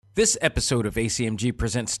This episode of ACMG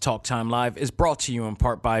Presents Talk Time Live is brought to you in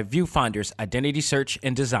part by Viewfinder's Identity Search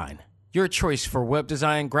and Design. Your choice for web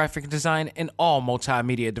design, graphic design, and all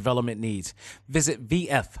multimedia development needs. Visit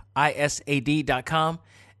VFISAD.com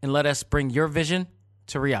and let us bring your vision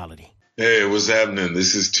to reality. Hey, what's happening?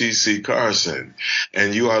 This is TC Carson,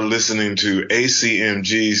 and you are listening to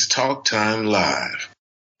ACMG's Talk Time Live.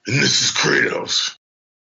 And this is Kratos.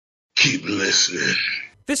 Keep listening.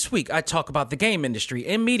 This week, I talk about the game industry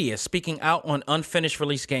and media speaking out on unfinished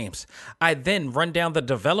release games. I then run down the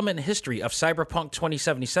development history of Cyberpunk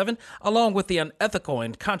 2077, along with the unethical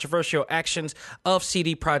and controversial actions of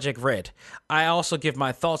CD Projekt Red. I also give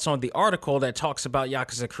my thoughts on the article that talks about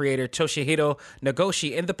Yakuza creator Toshihiro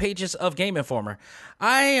Nagoshi in the pages of Game Informer.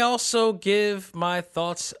 I also give my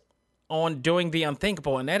thoughts on doing the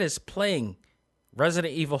unthinkable, and that is playing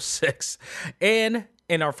Resident Evil 6. And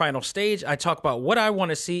in our final stage, I talk about what I want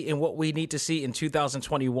to see and what we need to see in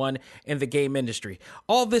 2021 in the game industry.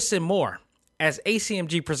 All this and more as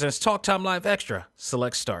ACMG presents Talk Time Live Extra.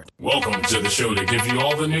 Select Start. Welcome to the show to give you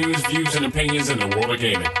all the news, views, and opinions in the world of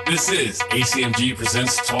gaming. This is ACMG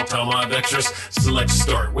presents Talk Time Live Extras. Select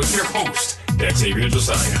Start with your host, Xavier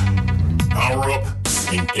Josiah. Power up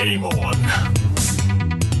and game on.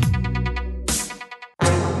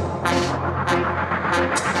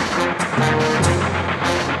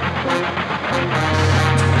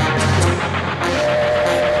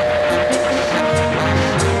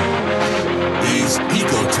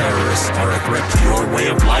 Terrorists are a threat to your way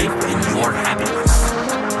of life and your happiness.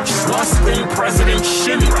 Trust in President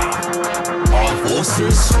Shinra. Our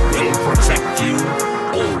forces will protect you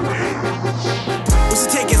always. What's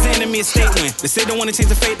the take as the enemy is state win? They say they want to change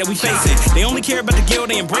the fate that we facing. They only care about the guild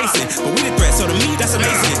they embracing. But we the threat, so to me, that's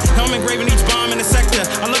amazing. I'm engraving each bomb in the sector.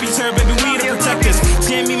 I love you, sir, baby, we the protectors.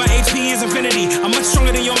 Scan me, my HP is infinity. I'm much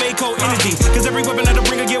stronger than your Mako energy. Cause every weapon that I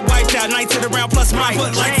bring will get wiped out. Night to the round plus my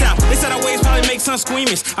foot lights out. They said our ways probably make some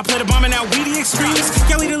squeamish. I play the bomb and now we the extremists.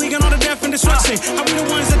 Can't lead the league on all the death and destruction. How we the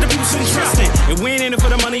ones that the people shouldn't trust in? And we ain't in it for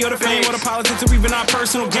the money or the fame or the politics, or even our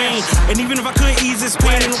personal gain. And even if I could ease this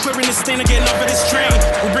pain, and we're clearing this stain or getting off of this train,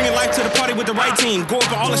 we're bringing life to the party with the right team. Go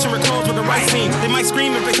over all the shimmer codes with the right team. They might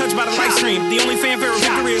scream if they touched by the light stream. The only fanfare of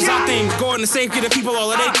victory is our theme. Go on the safety of the people,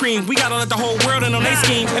 all of they cream. We gotta let the whole world in on they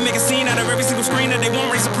scheme and make a scene out of every single screen that they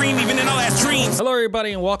won't reign supreme, even in our last dreams. Hello,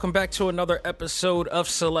 everybody, and welcome back to another episode of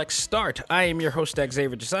Select Start. I am your host,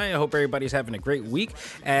 Xavier Josiah. I hope everybody's having a great week.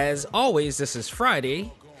 As always, this is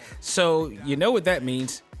Friday, so you know what that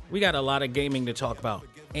means. We got a lot of gaming to talk about.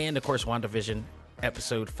 And, of course, WandaVision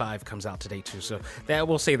Episode 5 comes out today, too, so that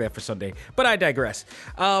we'll save that for Sunday. But I digress.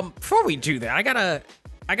 Before we do that, I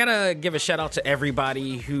gotta give a shout-out to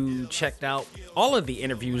everybody who checked out all of the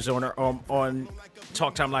interviews on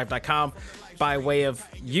TalkTimeLive.com by way of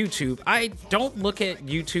YouTube. I don't look at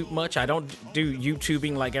YouTube much. I don't do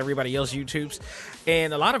YouTubing like everybody else YouTubes.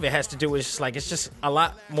 And a lot of it has to do with it's just a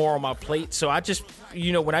lot more on my plate. So I just,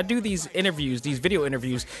 when I do these interviews, these video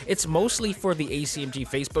interviews, it's mostly for the ACMG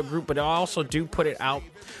Facebook group, but I also do put it out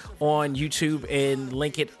on YouTube and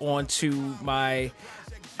link it onto my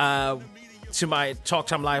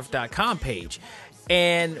TalkTimeLive.com page.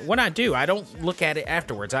 And when I do, I don't look at it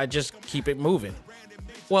afterwards. I just keep it moving.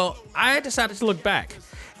 Well, I decided to look back,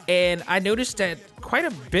 and I noticed that quite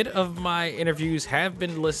a bit of my interviews have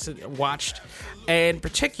been watched, and in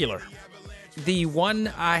particular, the one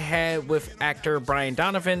I had with actor Brian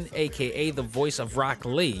Donovan, aka the voice of Rock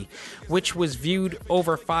Lee, which was viewed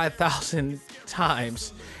over 5,000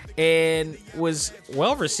 times and was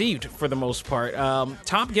well received for the most part.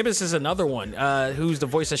 Tom Gibbons is another one who's the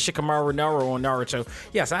voice of Shikamaru Naru on Naruto.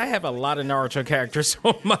 Yes, I have a lot of Naruto characters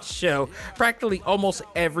on my show. Practically almost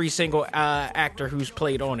every single actor who's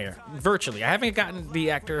played on there. Virtually. I haven't gotten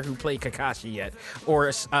the actor who played Kakashi yet,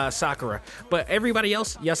 or Sakura. But everybody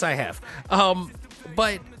else, yes, I have.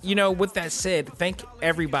 But, with that said, thank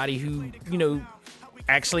everybody who,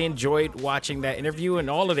 actually enjoyed watching that interview and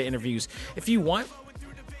all of the interviews. If you want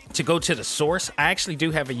to go to the source, I actually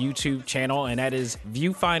do have a YouTube channel, and that is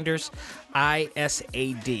Viewfinders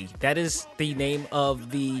ISAD. That is the name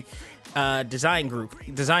of the design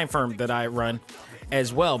firm that I run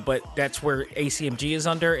as well, but that's where ACMG is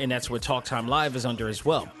under, and that's where Talk Time Live is under as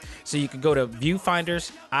well. So you could go to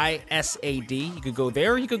Viewfinders ISAD. You could go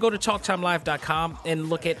there, or you could go to TalkTimeLive.com and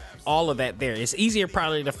look at all of that there. It's easier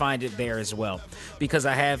probably to find it there as well, because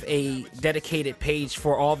I have a dedicated page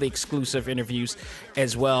for all the exclusive interviews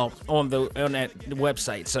as well on that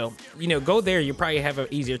website. So, go there. You probably have an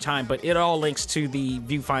easier time, but it all links to the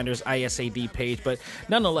Viewfinders ISAD page. But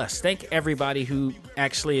nonetheless, thank everybody who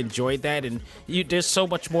actually enjoyed that, and there's so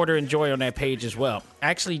much more to enjoy on that page as well.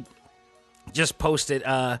 Actually just posted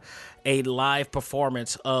a live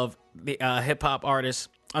performance of the hip-hop artist,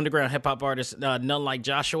 underground hip-hop artist, None Like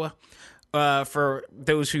Joshua. For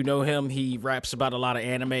those who know him, he raps about a lot of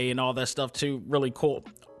anime and all that stuff too. Really cool,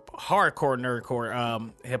 hardcore,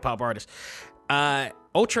 nerdcore hip-hop artist.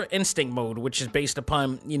 Ultra Instinct Mode, which is based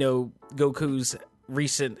upon, Goku's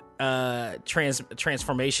recent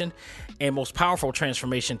transformation and most powerful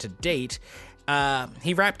transformation to date.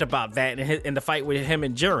 He rapped about that in the fight with him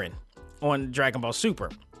and Jiren on Dragon Ball Super.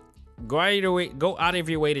 Go out of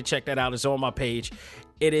your way to check that out. It's on my page.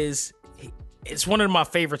 It's one of my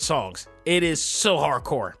favorite songs. It is so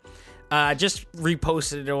hardcore. I just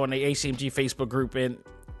reposted it on the ACMG Facebook group, and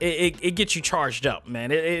it gets you charged up,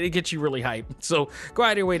 man. It gets you really hyped. So go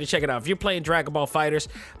out of your way to check it out. If you're playing Dragon Ball FighterZ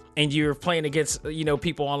and you're playing against,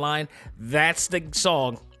 people online, that's the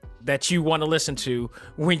song that you want to listen to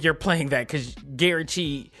when you're playing that, because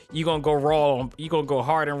guarantee you're gonna go raw. You're gonna go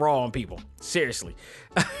hard and raw on people. Seriously.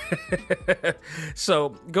 So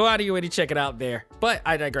go out of your way to check it out there. But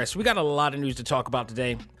I digress. We got a lot of news to talk about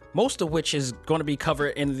today, most of which is going to be covered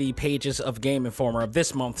in the pages of Game Informer, of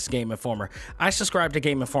this month's Game Informer. I subscribe to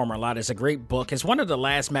Game Informer a lot. It's a great book. It's one of the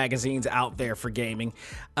last magazines out there for gaming.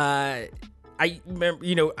 I remember,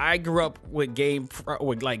 I grew up with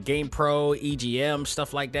GamePro, EGM,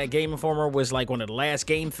 stuff like that. Game Informer was like one of the last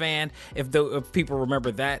Game Fan, if people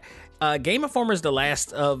remember that. Game Informer is the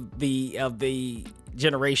last of the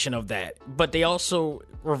generation of that, but they also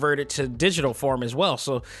reverted to digital form as well.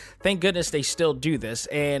 So thank goodness they still do this.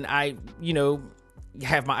 And I,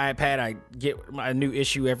 have my iPad. I get a new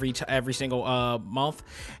issue every single month,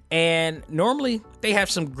 and normally they have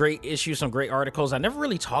some great issues, some great articles. I never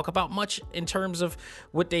really talk about much in terms of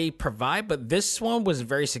what they provide, but this one was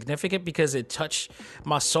very significant because it touched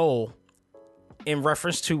my soul in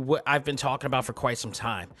reference to what I've been talking about for quite some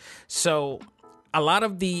time. So a lot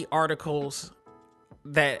of the articles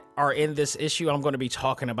that are in this issue I'm going to be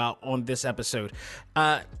talking about on this episode,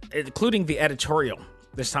 including the editorial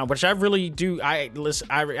this time, which I really do. I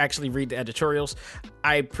actually read the editorials.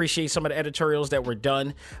 I appreciate some of the editorials that were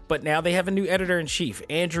done, but now they have a new editor-in-chief,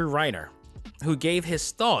 Andrew Reiner, who gave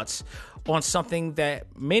his thoughts on something that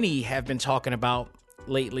many have been talking about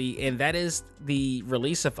lately, and that is the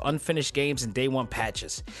release of unfinished games and day one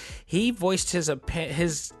patches. He voiced his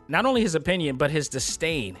not only his opinion, but his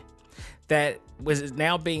disdain that was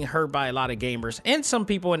now being heard by a lot of gamers and some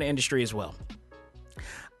people in the industry as well.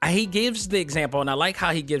 He gives the example, and I like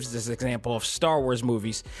how he gives this example of Star Wars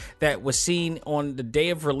movies that was seen on the day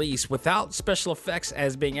of release without special effects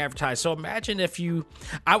as being advertised. So imagine if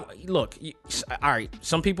all right,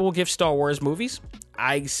 some people will give Star Wars movies,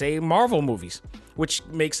 I say Marvel movies, which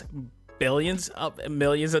makes millions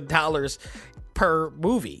of dollars per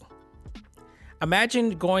movie.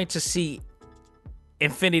 Imagine going to see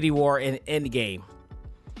Infinity War and Endgame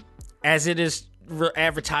as it is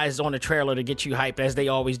advertised on the trailer to get you hyped, as they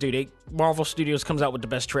always do. Marvel Studios comes out with the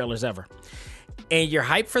best trailers ever, and you're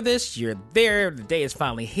hyped for this. You're there. The day is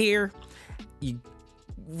finally here. You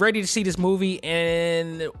ready to see this movie,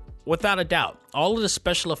 and without a doubt, all of the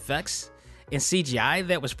special effects and CGI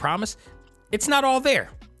that was promised, it's not all there.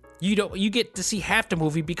 You get to see half the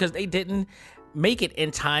movie because they didn't make it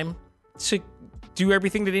in time to do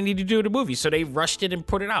everything that they need to do in the movie, so they rushed it and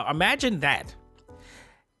put it out. Imagine that.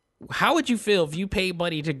 How would you feel if you paid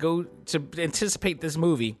money to go to anticipate this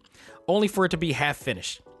movie only for it to be half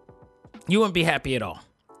finished? You wouldn't be happy at all.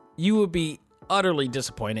 You would be utterly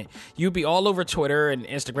disappointed. You'd be all over Twitter and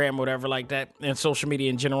Instagram, whatever like that, and social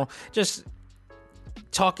media in general, just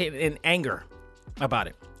talking in anger about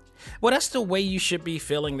it. Well, that's the way you should be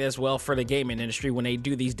feeling as well for the gaming industry when they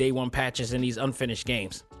do these day one patches and these unfinished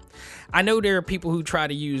games. I know there are people who try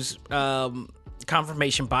to use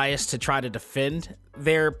confirmation bias to try to defend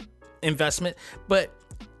their investment, but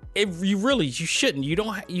you shouldn't.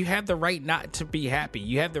 You have the right not to be happy.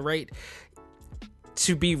 You have the right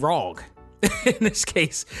to be wrong in this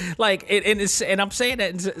case. And I'm saying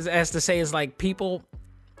that as to say is like people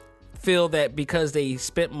feel that because they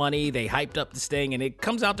spent money, they hyped up this thing, and it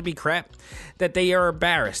comes out to be crap, that they are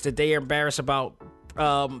embarrassed. That they are embarrassed about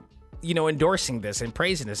endorsing this and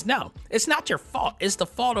praising this. No, it's not your fault. It's the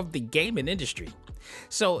fault of the gaming industry.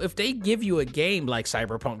 So if they give you a game like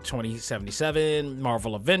Cyberpunk 2077,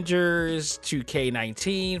 Marvel Avengers,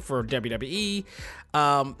 2K19 for WWE,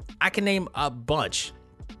 I can name a bunch.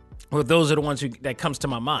 Well, those are the ones that comes to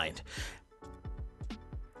my mind.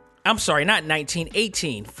 I'm sorry, not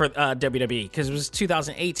 1918 for WWE, because it was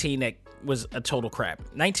 2018 that was a total crap.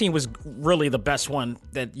 19 was really the best one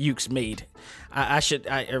that Yuke's made. I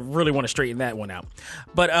really want to straighten that one out.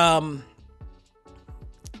 But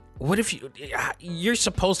what if you're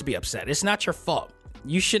supposed to be upset? It's not your fault.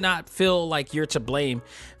 You should not feel like you're to blame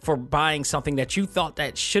for buying something that you thought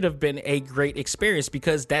that should have been a great experience,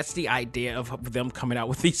 because that's the idea of them coming out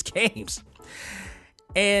with these games.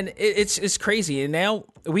 And it's crazy. And now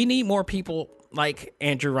we need more people like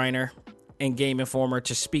Andrew Reiner and Game Informer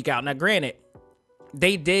to speak out. Now, granted,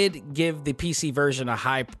 they did give the PC version a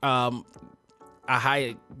high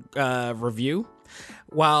review,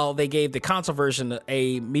 while they gave the console version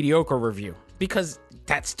a mediocre review, because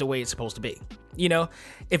that's the way it's supposed to be. You know,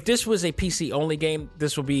 if this was a PC only game,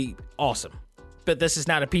 this would be awesome. But this is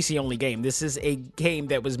not a PC only game. This is a game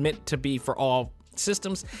that was meant to be for all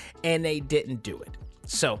systems, and they didn't do it.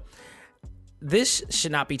 So this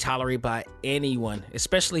should not be tolerated by anyone,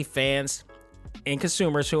 especially fans and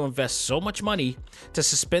consumers who invest so much money to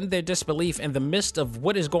suspend their disbelief in the midst of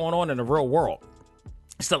what is going on in the real world.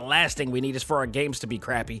 It's the last thing we need is for our games to be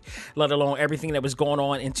crappy, let alone everything that was going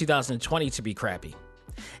on in 2020 to be crappy.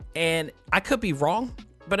 And I could be wrong,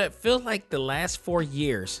 but it feels like the last 4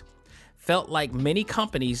 years felt like many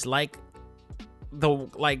companies like the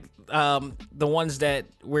ones that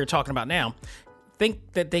we're talking about now think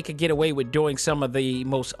that they could get away with doing some of the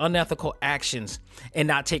most unethical actions and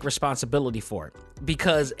not take responsibility for it,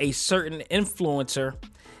 because a certain influencer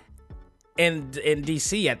in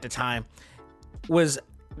DC at the time was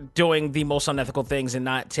doing the most unethical things and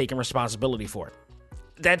not taking responsibility for it.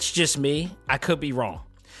 That's just me. I could be wrong.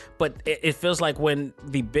 But it feels like when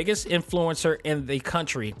the biggest influencer in the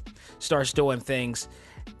country starts doing things,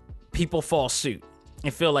 people fall suit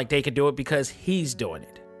and feel like they could do it because he's doing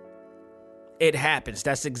it. It happens.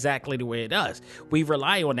 That's exactly the way it does. We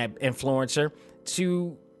rely on that influencer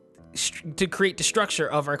to create the structure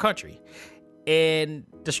of our country. And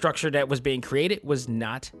the structure that was being created was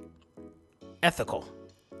not ethical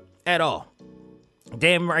at all.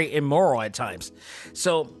 Damn right immoral at times.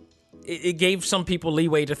 So it gave some people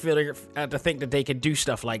leeway to think that they could do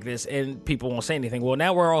stuff like this, and people won't say anything. Well,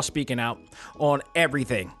 now we're all speaking out on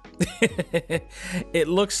everything. It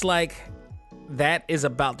looks like that is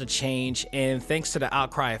about to change, and thanks to the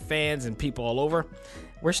outcry of fans and people all over,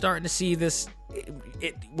 we're starting to see this.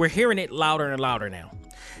 We're hearing it louder and louder now.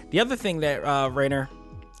 The other thing that Reiner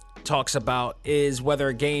talks about is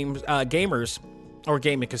whether gamers, or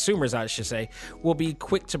gaming consumers, I should say, will be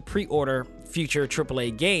quick to pre-order future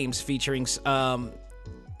AAA games featuring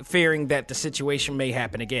fearing that the situation may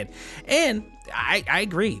happen again. And I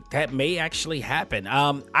agree, that may actually happen.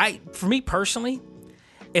 For me personally,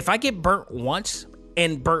 if I get burnt once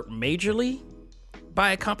and burnt majorly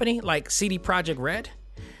by a company like CD Projekt Red,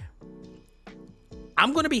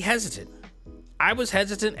 I'm going to be hesitant. I was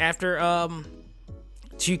hesitant after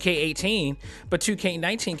 2K18, but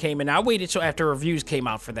 2K19 came, and I waited till after reviews came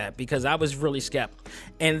out for that because I was really skeptical.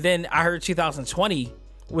 And then I heard 2020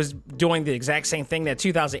 was doing the exact same thing that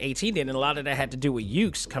 2018 did, and a lot of that had to do with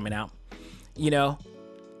Ukes coming out. You know,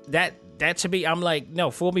 that to me, I'm like,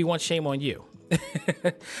 no, fool me once, shame on you.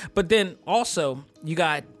 But then also you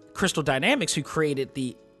got Crystal Dynamics, who created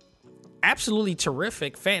the absolutely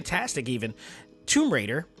terrific, fantastic even Tomb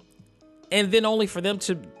Raider, and then only for them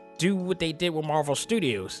to do what they did with Marvel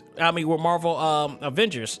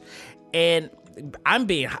Avengers. And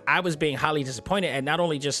I was being highly disappointed, and not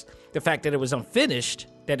only just the fact that it was unfinished,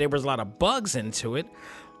 that there was a lot of bugs into it,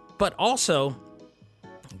 but also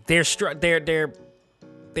their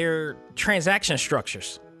transaction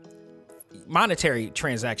structures, monetary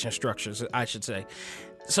transaction structures, I should say.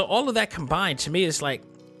 So all of that combined, to me, is like,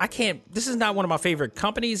 this is not one of my favorite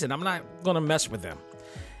companies, and I'm not going to mess with them.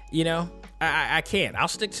 You know, I can't. I'll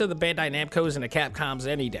stick to the Bandai Namcos and the Capcoms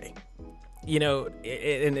any day. You know,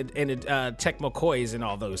 and the Tecmo Kois and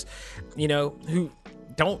all those, you know,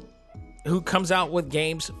 who comes out with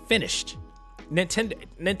games finished.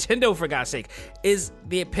 Nintendo, for God's sake, is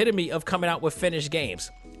the epitome of coming out with finished games.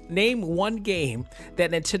 Name one game that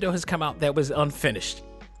Nintendo has come out that was unfinished.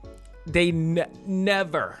 They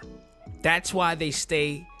never. That's why they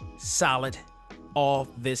stay solid all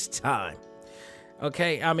this time.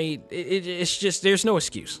 Okay, I mean, it's just, there's no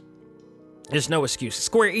excuse. There's no excuse.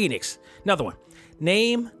 Square Enix, another one.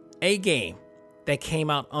 Name a game that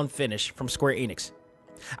came out unfinished from Square Enix.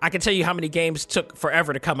 I can tell you how many games took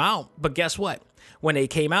forever to come out, but guess what? When they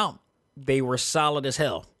came out, they were solid as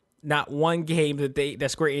hell. Not one game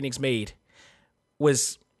that Square Enix made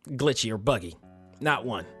was glitchy or buggy. Not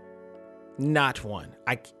one. Not one.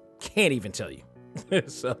 I can't even tell you.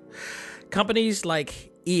 So, companies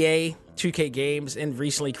like EA, 2K Games, and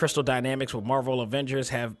recently Crystal Dynamics with Marvel Avengers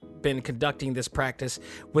have been conducting this practice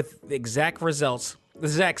with the exact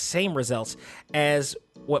same results as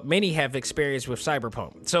what many have experienced with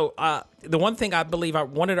Cyberpunk. So the one thing I believe,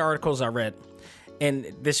 one of the articles I read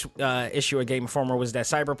in this issue of Game Informer was that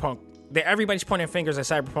Cyberpunk, everybody's pointing fingers at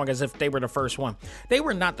Cyberpunk as if they were the first one. They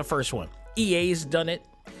were not the first one. EA's done it.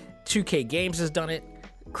 2K Games has done it.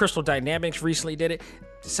 Crystal Dynamics recently did it.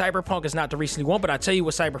 Cyberpunk is not the recently one, but I tell you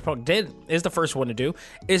what Cyberpunk is the first one to do,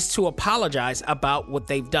 is to apologize about what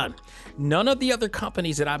they've done. None of the other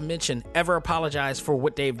companies that I mentioned ever apologize for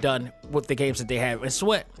what they've done with the games that they have.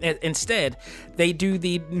 Instead, they do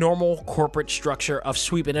the normal corporate structure of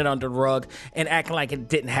sweeping it under the rug and acting like it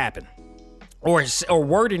didn't happen, or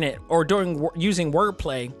wording it, or using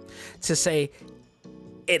wordplay to say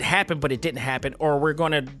it happened, but it didn't happen, or we're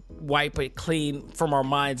going to wipe it clean from our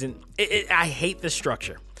minds. And I hate this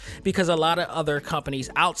structure because a lot of other companies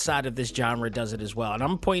outside of this genre does it as well. And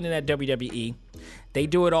I'm pointing at WWE. They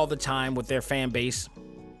do it all the time with their fan base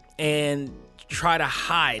and try to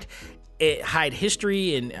hide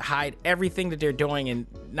history and hide everything that they're doing and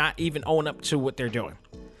not even own up to what they're doing.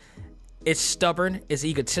 It's stubborn, it's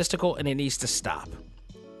egotistical, and it needs to stop.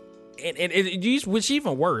 And which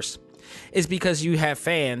even worse is because you have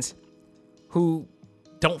fans who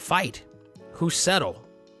don't fight, who settle.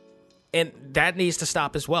 And that needs to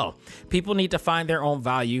stop as well. People need to find their own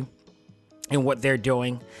value in what they're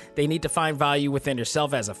doing. They need to find value within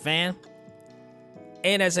themselves as a fan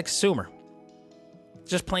and as a consumer.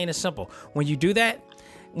 Just plain and simple. When you do that,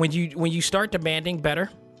 when you start demanding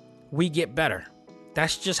better, we get better.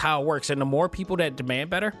 That's just how it works. And the more people that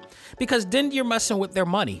demand better, because then you're messing with their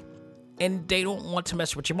money. And they don't want to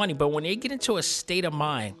mess with your money. But when they get into a state of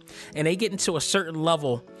mind and they get into a certain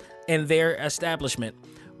level in their establishment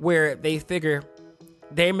where they figure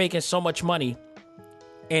they're making so much money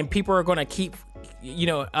and people are going to keep,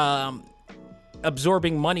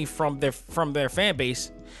 absorbing money from their fan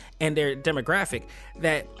base and their demographic,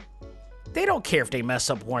 that they don't care if they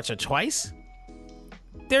mess up once or twice.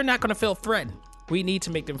 They're not going to feel threatened. We need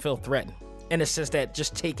to make them feel threatened in the sense that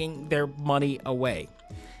just taking their money away.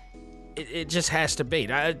 It just has to be.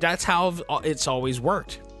 That's how it's always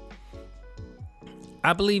worked.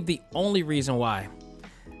 I believe the only reason why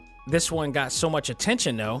this one got so much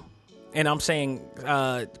attention, though, and I'm saying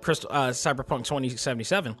Cyberpunk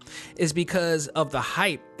 2077, is because of the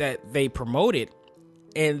hype that they promoted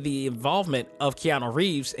and the involvement of Keanu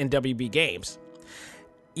Reeves in WB Games.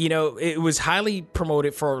 It was highly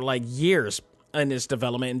promoted for like years in its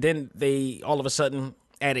development, and then they all of a sudden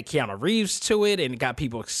added Keanu Reeves to it and got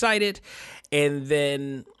people excited. And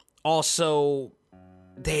then also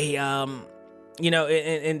they, and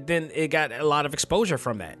then it got a lot of exposure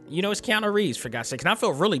from that. It's Keanu Reeves, for God's sake. And I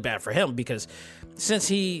feel really bad for him because since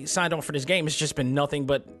he signed on for this game, it's just been nothing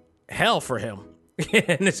but hell for him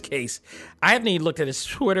in this case. I haven't even looked at his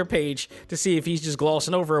Twitter page to see if he's just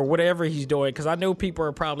glossing over or whatever he's doing, because I know people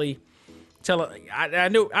are probably I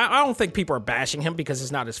don't think people are bashing him because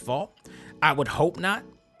it's not his fault. I would hope not,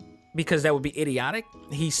 because that would be idiotic.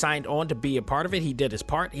 He signed on to be a part of it. He did his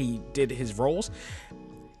part. He did his roles.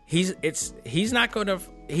 He's not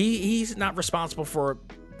responsible for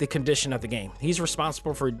the condition of the game. He's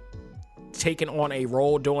responsible for taking on a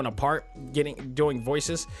role, doing a part, doing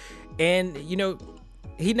voices. And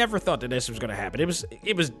he never thought that this was going to happen. It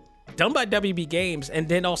was done by WB Games and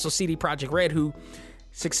then also CD Projekt Red, who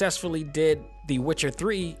successfully did the Witcher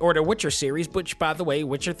 3 or the Witcher series, which, by the way,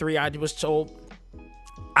 Witcher 3, I was told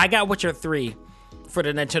I got Witcher 3 for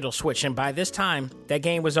the Nintendo Switch, and by this time that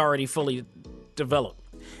game was already fully developed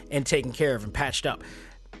and taken care of and patched up.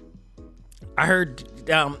 I heard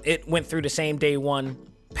it went through the same day one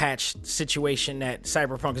patch situation that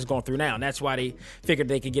Cyberpunk is going through now, and that's why they figured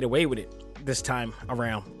they could get away with it this time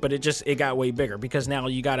around. But it got way bigger because now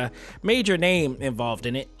you got a major name involved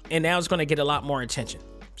in it, and now it's going to get a lot more attention.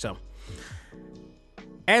 So,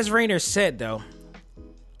 as Rainer said, though,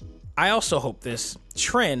 I also hope this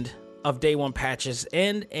trend of day one patches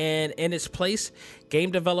end, and in its place,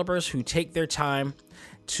 game developers who take their time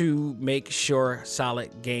to make sure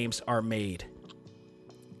solid games are made.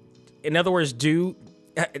 In other words,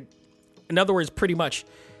 pretty much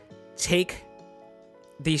take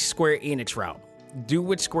the Square Enix route. Do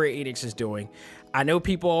what Square Enix is doing. I know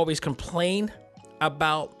people always complain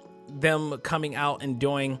about them coming out and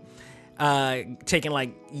doing, taking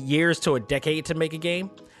like years to a decade to make a game.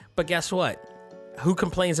 But guess what? Who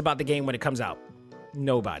complains about the game when it comes out?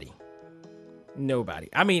 Nobody.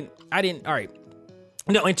 I mean, all right.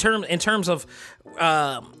 No, in terms of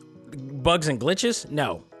bugs and glitches,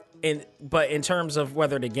 no. But in terms of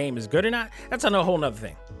whether the game is good or not, that's a whole nother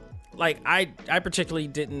thing. Like, I particularly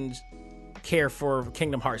didn't care for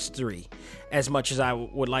Kingdom Hearts 3 as much as I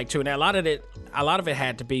would like to. And a lot of it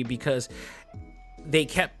had to be because they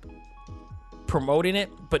kept promoting it,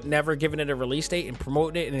 but never giving it a release date, and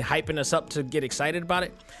promoting it and hyping us up to get excited about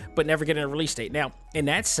it, but never getting a release date. Now, in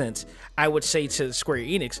that sense, I would say to Square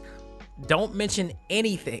Enix, don't mention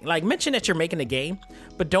anything. Like, mention that you're making a game,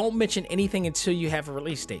 but don't mention anything until you have a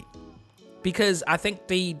release date. Because I think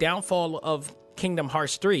the downfall of Kingdom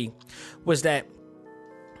Hearts 3 was that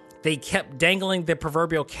they kept dangling the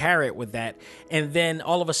proverbial carrot with that, and then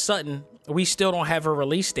all of a sudden, we still don't have a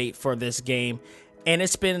release date for this game. And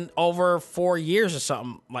it's been over 4 years or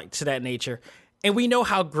something like to that nature. And we know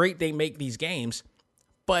how great they make these games,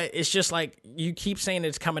 but it's just like you keep saying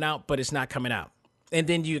it's coming out, but it's not coming out. And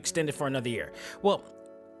then you extend it for another year. Well,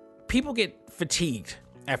 people get fatigued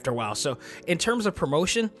after a while. So in terms of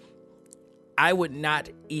promotion, I would not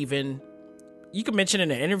even, you can mention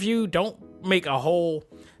in an interview, don't make a whole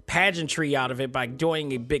pageantry out of it by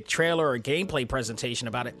doing a big trailer or a gameplay presentation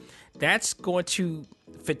about it. That's going to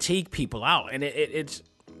fatigue people out, and it's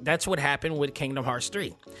that's what happened with Kingdom Hearts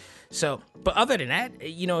 3. So, but other than that,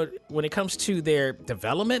 you know, when it comes to their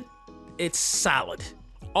development, it's solid,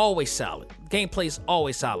 always solid. Gameplay's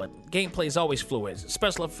always solid. Gameplay's always fluid.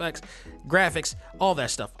 Special effects, graphics, all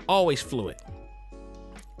that stuff, always fluid.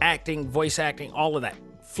 Acting, voice acting, all of that,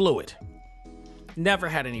 fluid. Never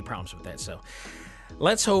had any problems with that. So,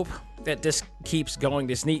 let's hope that this keeps going.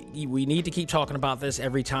 We need to keep talking about this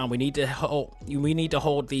every time. We need to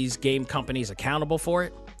hold these game companies accountable for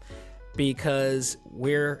it, because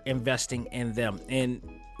we're investing in them, and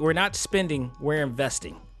we're not spending, we're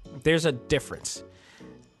investing. There's a difference.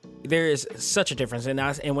 There is such a difference.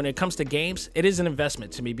 And when it comes to games, it is an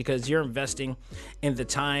investment to me, because you're investing in the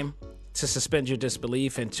time to suspend your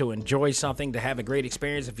disbelief and to enjoy something, to have a great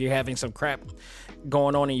experience. If you're having some crap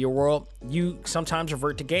going on in your world, you sometimes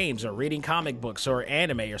revert to games or reading comic books or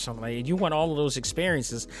anime or something like that. You want all of those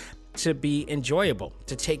experiences to be enjoyable,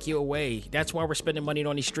 to take you away. That's why we're spending money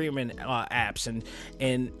on these streaming apps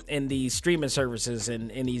and these streaming services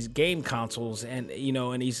and these game consoles and, you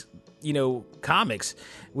know, and these, you know, comics.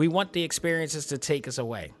 We want the experiences to take us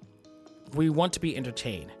away. We want to be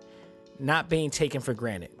entertained, not being taken for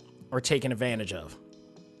granted or taken advantage of.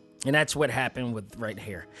 And that's what happened with right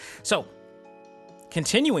here. So,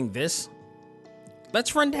 continuing this,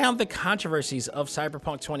 let's run down the controversies of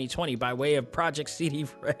Cyberpunk 2020 by way of Project CD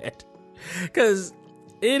Red. Because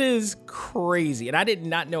it is crazy, and I did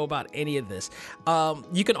not know about any of this.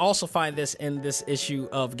 You can also find this in this issue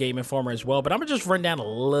of Game Informer as well, but I'm gonna just run down a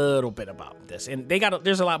little bit about this. And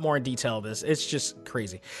there's a lot more in detail of this. It's just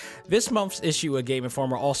crazy. This month's issue of Game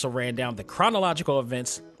Informer also ran down the chronological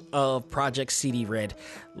events of Project CD Red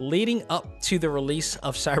leading up to the release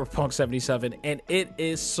of Cyberpunk 77, and it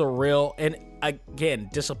is surreal and, again,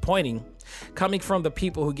 disappointing coming from the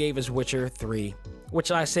people who gave us Witcher 3,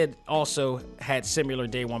 which I said also had similar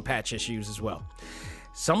day one patch issues as well.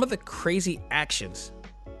 Some of the crazy actions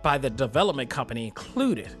by the development company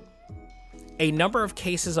included a number of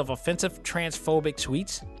cases of offensive transphobic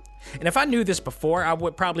tweets, and if I knew this before, I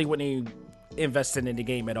wouldn't even invested in the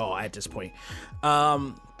game at all at this point.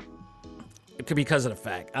 Because of the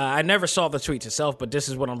fact. I never saw the tweets itself, but this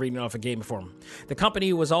is what I'm reading off of Game Informer. The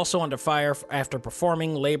company was also under fire after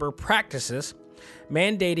performing labor practices,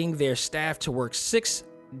 mandating their staff to work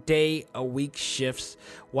 6-day-a-week shifts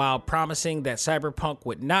while promising that Cyberpunk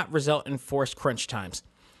would not result in forced crunch times.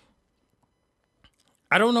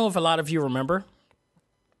 I don't know if a lot of you remember,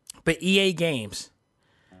 but EA Games,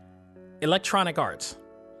 Electronic Arts,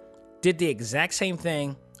 did the exact same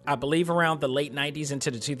thing, I believe around the late 90s into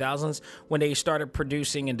the 2000s, when they started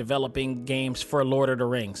producing and developing games for Lord of the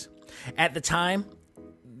Rings. At the time,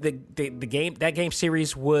 that game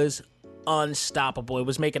series was unstoppable. It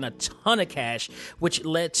was making a ton of cash, which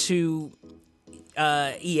led to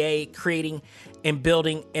EA creating and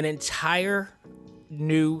building an entire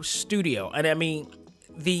new studio. And I mean,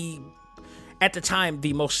 at the time,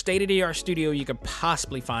 the most state-of-the-art studio you could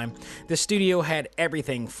possibly find. The studio had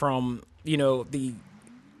everything from, you know, the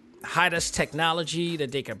highest technology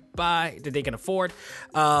that they could buy, that they can afford,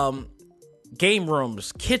 game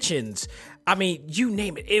rooms, kitchens. I mean, you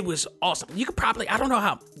name it. It was awesome. You could probably, I don't know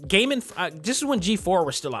how, this is when G4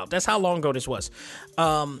 was still out. That's how long ago this was.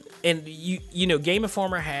 And you know, Game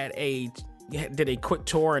Informer did a quick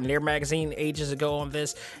tour in their magazine ages ago on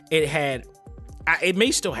this. It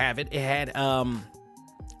may still have it. It had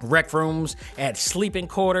rec rooms, it had sleeping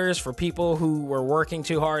quarters for people who were working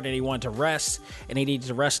too hard and they wanted to rest and they needed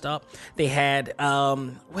to rest up. They had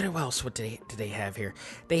what else did they have here?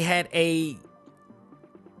 They had a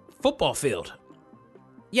football field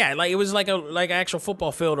Yeah, like it was like an actual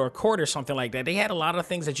football field or a court or something like that. They had a lot of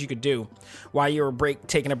things that you could do while you were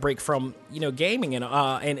taking a break from gaming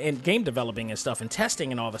and game developing and stuff and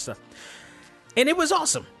testing and all this stuff. And it was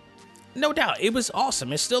awesome, no doubt. It was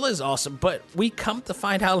awesome. It still is awesome. But we come to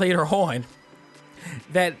find out later on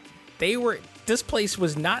that this place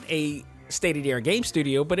was not a state-of-the-art game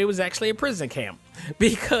studio, but it was actually a prison camp,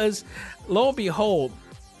 because lo and behold,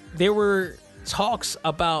 there were talks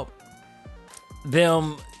about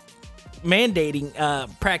them mandating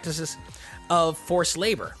practices of forced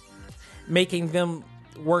labor, making them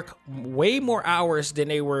work way more hours than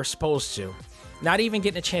they were supposed to, not even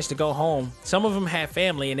getting a chance to go home. Some of them had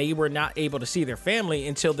family, and they were not able to see their family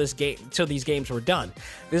until these games were done.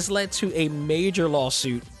 This led to a major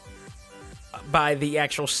lawsuit by the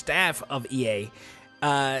actual staff of EA,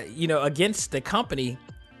 against the company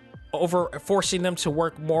over forcing them to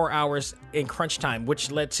work more hours in crunch time, which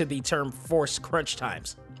led to the term forced crunch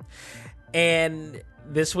times. And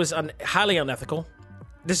this was highly unethical.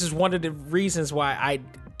 This is one of the reasons why I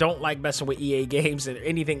don't like messing with EA games and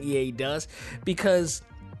anything EA does, because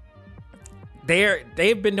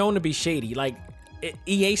they've been known to be shady. Like,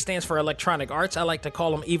 EA stands for Electronic Arts. I like to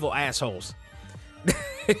call them evil assholes.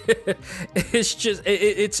 It's just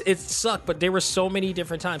it sucked, but there were so many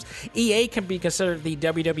different times. EA can be considered the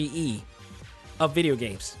WWE of video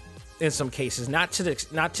games in some cases, not to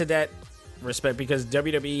that respect, because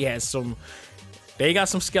WWE has they got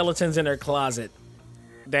some skeletons in their closet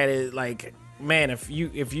that is like, man, if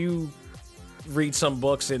you read some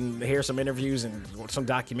books and hear some interviews and some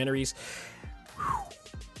documentaries,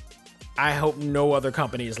 I hope no other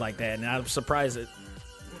company is like that. And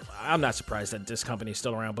I'm not surprised that this company is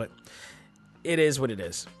still around, but it is what it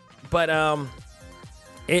is. But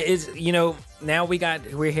it is, now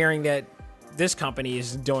we're hearing that this company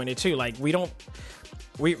is doing it too. Like, we're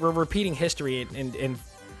repeating history and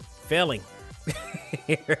failing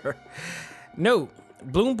here. No,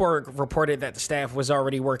 Bloomberg reported that the staff was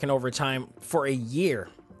already working overtime for a year.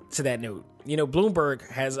 To that note, Bloomberg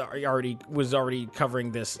was already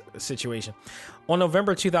covering this situation. On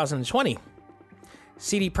November 2020,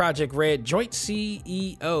 CD Projekt Red joint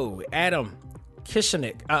CEO Adam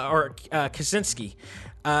Kaczynski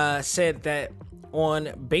said that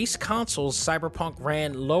on base consoles, Cyberpunk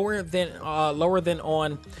ran lower than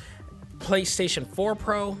on PlayStation 4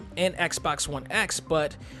 Pro and Xbox One X,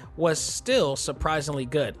 but was still surprisingly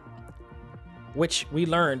good, which we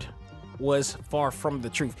learned was far from the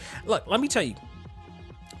truth. Look, let me tell you,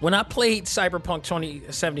 when I played Cyberpunk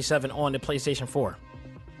 2077 on the PlayStation 4,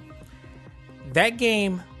 that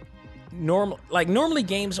game, normally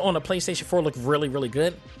games on a PlayStation 4 look really, really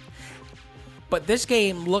good, but this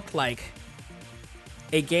game looked like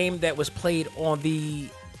a game that was played on the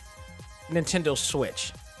Nintendo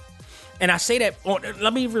Switch. And I say that,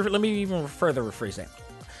 let me even further rephrase that.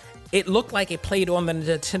 It looked like it played on the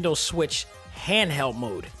Nintendo Switch handheld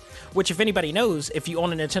mode, which, if anybody knows, if you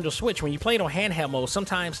own a Nintendo Switch, when you play it on handheld mode,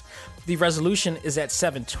 sometimes the resolution is at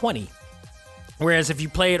 720, whereas if you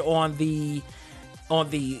play it on the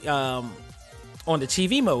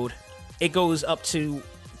TV mode, it goes up to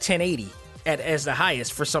 1080 as the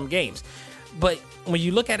highest for some games. But when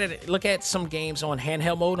you look at some games on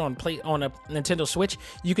handheld mode on a Nintendo Switch,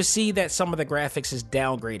 you can see that some of the graphics is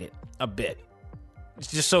downgraded a bit,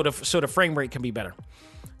 just so the frame rate can be better.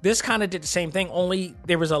 This kind of did the same thing, only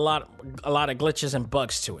there was a lot of glitches and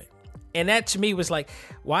bugs to it. And that to me was like,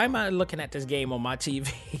 why am I looking at this game on my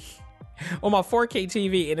TV, on my 4K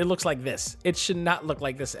TV, and it looks like this? It should not look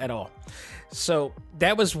like this at all. So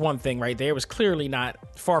that was one thing right there. It was clearly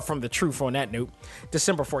not far from the truth on that note.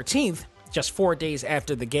 December 14th, just 4 days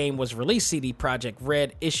after the game was released, CD Projekt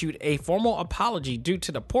Red issued a formal apology due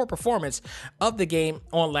to the poor performance of the game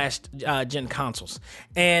on last gen consoles.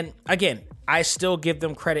 And again, I still give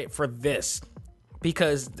them credit for this,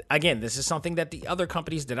 because again, this is something that the other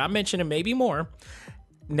companies that I mentioned, and maybe more,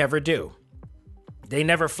 never do. They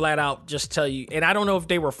never flat out just tell you, and I don't know if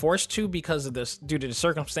they were forced to because of this, due to the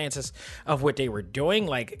circumstances of what they were doing.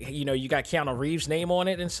 Like, you got Keanu Reeves' name on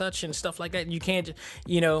it and such and stuff like that. You can't,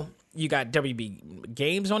 you got WB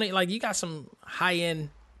Games on it. Like, you got some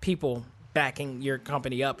high-end people backing your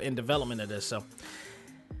company up in development of this. So,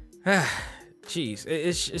 geez,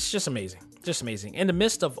 it's just amazing. Just amazing. In the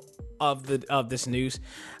midst of this news,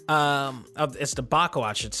 of its debacle,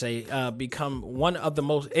 I should say, became one of the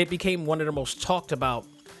most talked about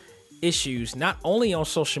issues, not only on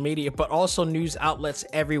social media, but also news outlets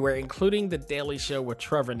everywhere, including The Daily Show with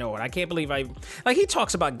Trevor Noah. I can't believe he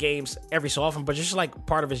talks about games every so often, but just like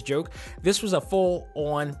part of his joke, this was a full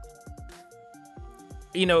on,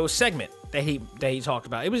 segment that he talked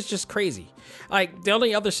about. It was just crazy. Like, the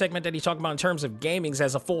only other segment that he talked about in terms of gaming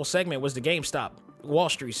as a full segment was the GameStop Wall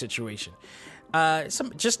Street situation.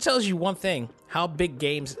 Just tells you one thing: how big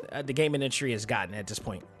the game industry has gotten at this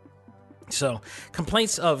point. So,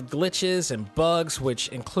 complaints of glitches and bugs, which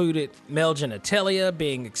included male genitalia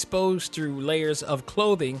being exposed through layers of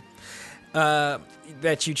clothing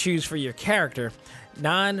that you choose for your character,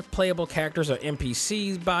 non-playable characters or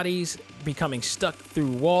NPCs' bodies becoming stuck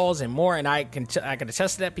through walls, and more. And I can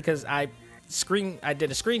attest to that because I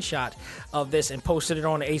did a screenshot of this and posted it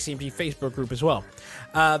on the ACMG Facebook group as well.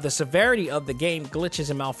 The severity of the game glitches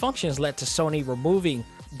and malfunctions led to Sony removing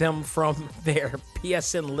them from their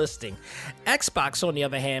PSN listing. Xbox, on the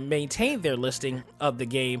other hand, maintained their listing of the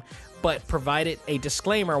game, but provided a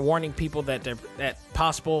disclaimer warning people that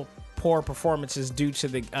possible poor performances due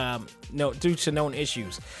to known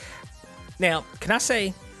issues. Now, can I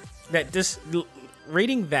say that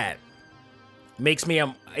reading that makes me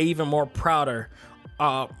even more prouder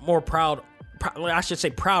owner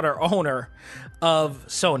of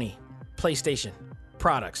Sony PlayStation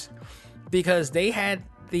products, because they had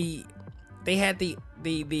the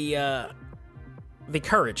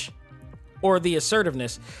courage or the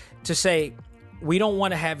assertiveness to say, we don't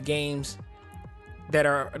want to have games that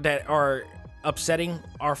are upsetting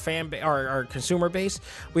our our consumer base.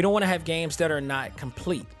 We don't want to have games that are not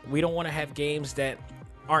complete. We don't want to have games that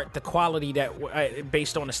aren't the quality that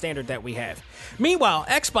based on the standard that we have. Meanwhile,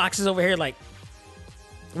 Xbox is over here like,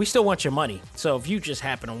 we still want your money. So if you just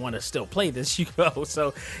happen to want to still play this, you go.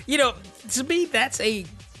 So, to me, that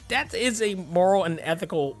is a moral and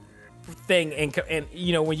ethical thing. And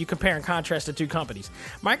when you compare and contrast the two companies,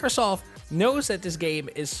 Microsoft knows that this game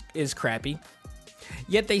is crappy,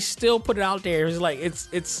 yet they still put it out there. It's like,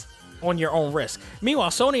 it's on your own risk.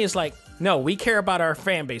 Meanwhile, Sony is like, no, we care about our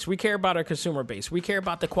fan base. We care about our consumer base. We care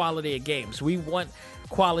about the quality of games. We want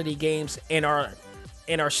quality games in our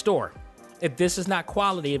store. If this is not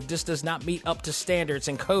quality, if this does not meet up to standards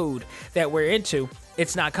and code that we're into,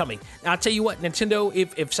 it's not coming. Now, I'll tell you what, Nintendo,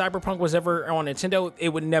 if Cyberpunk was ever on Nintendo, it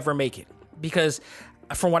would never make it. Because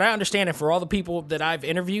from what I understand, and for all the people that I've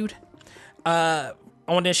interviewed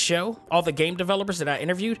on this show, all the game developers that I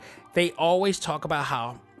interviewed, they always talk about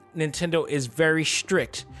how Nintendo is very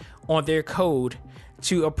strict on their code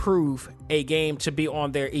to approve a game to be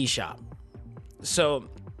on their eShop. So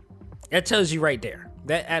that tells you right there.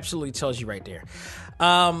 That absolutely tells you right there.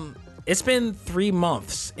 It's been 3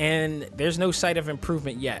 months and there's no sight of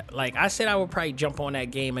improvement yet. Like I said, I would probably jump on that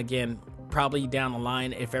game again, probably down the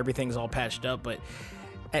line if everything's all patched up. But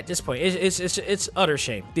at this point, it's utter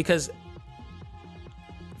shame, because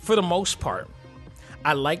for the most part,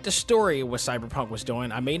 I like the story of what Cyberpunk was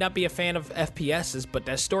doing. I may not be a fan of FPSs, but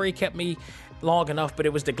that story kept me long enough. But it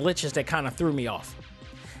was the glitches that kind of threw me off.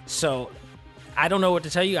 So I don't know what to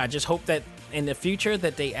tell you. I just hope that in the future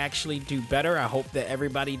that they actually do better. I hope that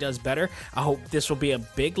everybody does better. I hope this will be a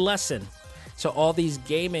big lesson to all these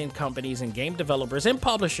gaming companies and game developers and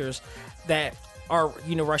publishers that are,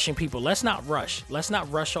 rushing people. Let's not rush. Let's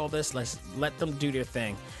not rush all this. Let's let them do their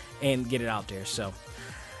thing and get it out there. So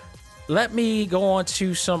let me go on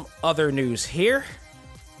to some other news here.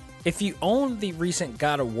 If you own the recent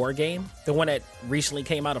God of War game, the one that recently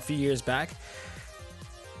came out a few years back,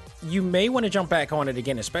 you may want to jump back on it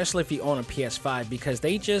again, especially if you own a PS5, because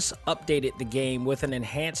they just updated the game with an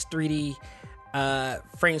enhanced 3D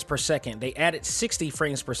frames per second. They added 60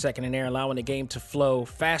 frames per second in there, allowing the game to flow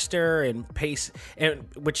faster and pace,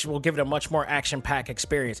 which will give it a much more action-packed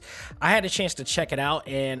experience. I had a chance to check it out,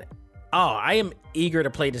 and I am eager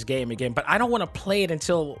to play this game again, but I don't want to play it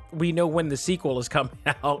until we know when the sequel is coming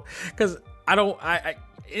out, because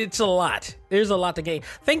it's a lot. There's a lot to game.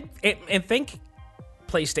 Think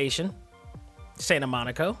PlayStation, Santa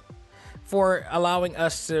Monica, for allowing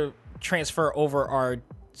us to transfer over our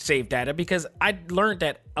save data, because I learned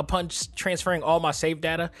that upon transferring all my save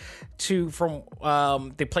data from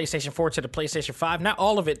the PlayStation 4 to the PlayStation 5, not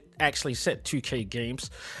all of it actually sent 2K games,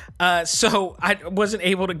 so I wasn't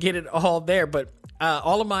able to get it all there, but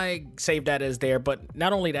all of my save data is there. But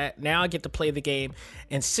not only that, now I get to play the game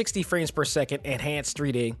in 60 frames per second enhanced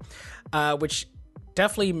 3D, which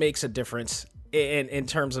definitely makes a difference in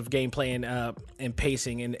terms of gameplay and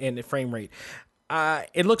pacing and the frame rate.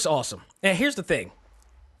 It looks awesome. And here's the thing.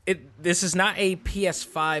 This is not a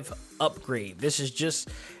PS5 upgrade. This is just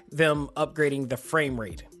them upgrading the frame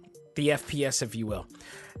rate, the FPS, if you will.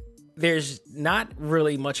 There's not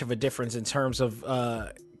really much of a difference in terms of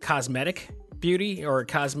cosmetic beauty or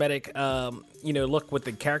cosmetic, look with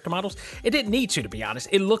the character models. It didn't need to be honest.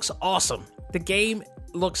 It looks awesome. The game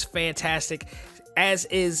looks fantastic, as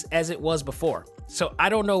it was before. So I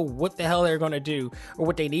don't know what the hell they're going to do or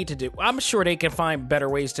what they need to do. I'm sure they can find better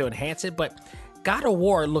ways to enhance it, but God of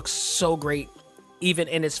War looks so great even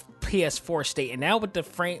in its PS4 state. And now with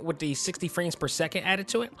the 60 frames per second added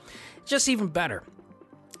to it, just even better.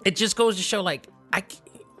 It just goes to show, like,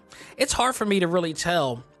 it's hard for me to really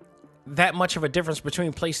tell that much of a difference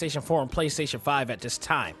between PlayStation 4 and PlayStation 5 at this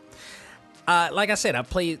time. Like I said, I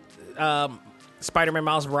played Spider-Man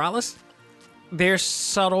Miles Morales. There's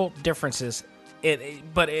subtle differences,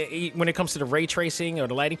 but when it comes to the ray tracing or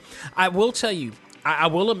the lighting, I will tell you, I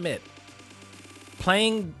will admit,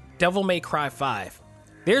 playing Devil May Cry 5,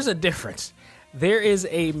 there's a difference. There is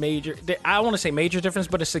a major, I don't want to say major difference,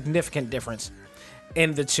 but a significant difference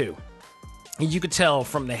in the two. You could tell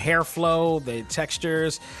from the hair flow, the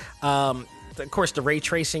textures, of course, the ray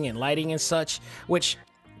tracing and lighting and such, which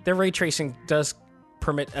the ray tracing does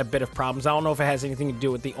permit a bit of problems. I don't know if it has anything to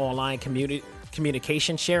do with the online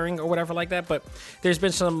communication sharing or whatever like that, but there's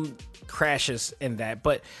been some crashes in that.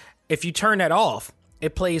 But if you turn that off,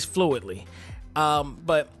 it plays fluidly.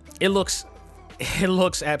 But it looks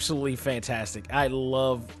absolutely fantastic. I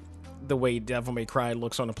love the way Devil May Cry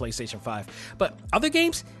looks on the PlayStation 5. But other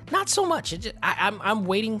games, not so much. I'm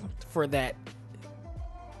waiting for that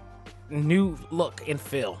new look and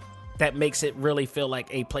feel that makes it really feel like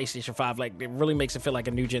a PlayStation 5. Like, it really makes it feel like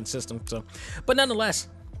a new gen system. So, but nonetheless,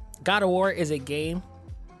 God of War is a game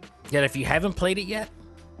that if you haven't played it yet,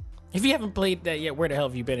 if you haven't played that yet, where the hell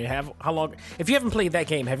have you been? How long? If you haven't played that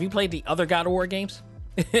game, have you played the other God of War games?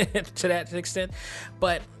 To that extent.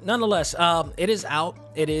 But nonetheless, it is out.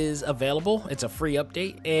 It is available. It's a free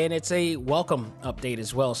update, and it's a welcome update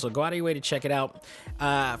as well. So go out of your way to check it out.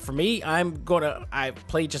 For me, I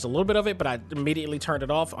played just a little bit of it, but I immediately turned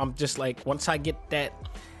it off. I'm just like, once I get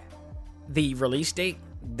the release date,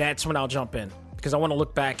 that's when I'll jump in, because I want to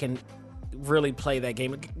look back and really play that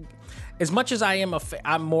game. As much as I'm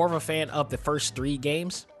more of a fan of the first 3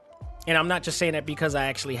 games. And I'm not just saying that because I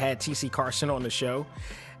actually had TC Carson on the show,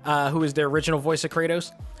 who is the original voice of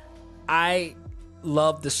Kratos. I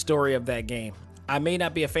love the story of that game. I may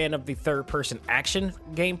not be a fan of the third-person action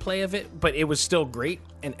gameplay of it, but it was still great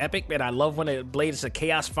and epic, and I love when the Blades of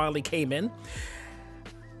Chaos finally came in.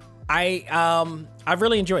 I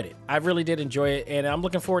really enjoyed it. I really did enjoy it, and I'm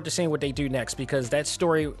looking forward to seeing what they do next, because that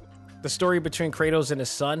story, the story between Kratos and his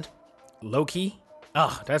son, Loki,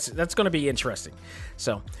 that's going to be interesting.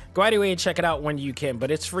 So go out of your way and check it out when you can. But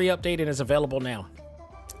it's free update and is available now.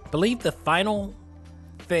 I believe the final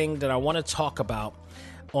thing that I want to talk about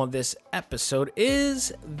on this episode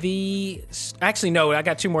is actually, no, I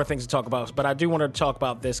got 2 more things to talk about. But I do want to talk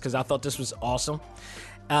about this because I thought this was awesome.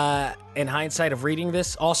 In hindsight of reading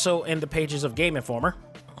this, also in the pages of Game Informer,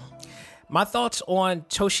 my thoughts on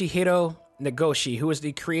Toshihiro Nagoshi, who is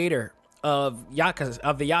the creator of the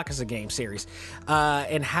Yakuza game series,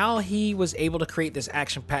 and how he was able to create this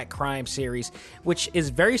action-packed crime series, which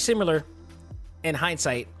is very similar in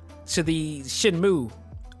hindsight to the Shenmue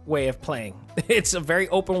way of playing. It's a very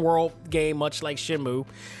open world game, much like Shenmue.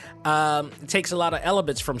 It takes a lot of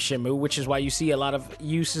elements from Shenmue, which is why you see a lot of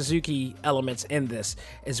Yu Suzuki elements in this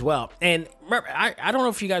as well. And remember, I don't know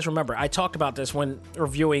if you guys remember, I talked about this when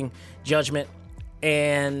reviewing Judgment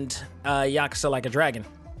and Yakuza Like a Dragon.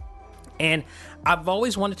 And I've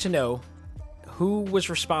always wanted to know who was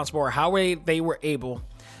responsible or how they were able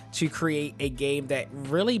to create a game that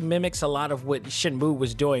really mimics a lot of what Shenmue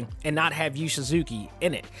was doing and not have Yu Suzuki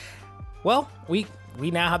in it. Well, we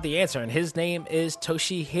now have the answer, and his name is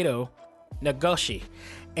Toshihiro Nagoshi.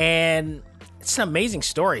 And it's an amazing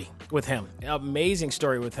story with him.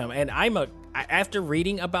 And after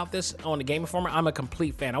reading about this on the Game Informer, I'm a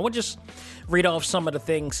complete fan. I would just read off some of the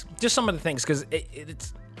things, because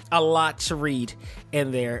it's a lot to read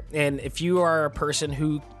in there. And if you are a person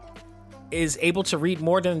who is able to read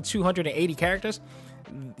more than 280 characters,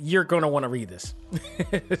 you're going to want to read this.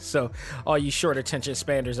 So all you short attention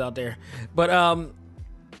spanners out there. But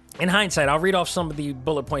in hindsight, I'll read off some of the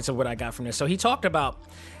bullet points of what I got from this. So he talked about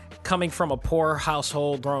coming from a poor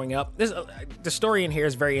household growing up. The story in here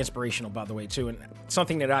is very inspirational, by the way, too, and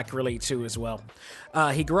something that I can relate to as well.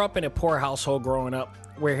 He grew up in a poor household growing up,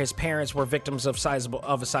 where his parents were victims of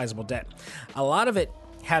a sizable debt. A lot of it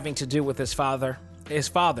having to do with his father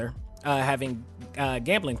having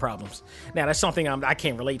gambling problems. Now, that's something I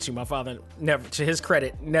can't relate to. My father, never, to his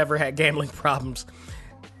credit, never had gambling problems.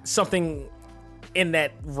 Something in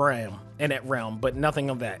that realm, but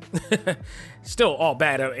nothing of that. Still all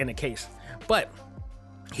bad in a case. But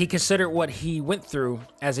he considered what he went through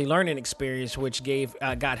as a learning experience, which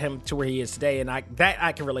got him to where he is today. And I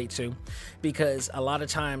can relate to, because a lot of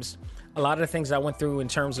times a lot of the things I went through in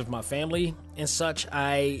terms of my family and such,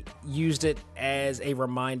 I used it as a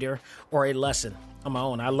reminder or a lesson on my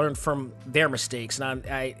own. I learned from their mistakes, and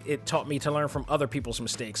it taught me to learn from other people's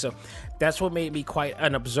mistakes. So that's what made me quite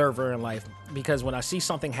an observer in life, because when I see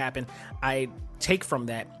something happen, I take from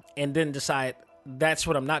that and then decide that's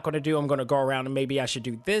what I'm not going to do. I'm going to go around and maybe I should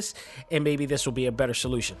do this, and maybe this will be a better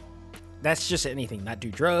solution. That's just anything. Not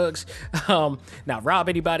do drugs, not rob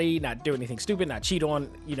anybody, not do anything stupid, not cheat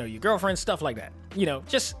on, your girlfriend, stuff like that.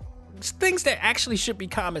 Just things that actually should be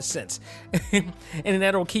common sense. And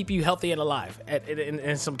that'll keep you healthy and alive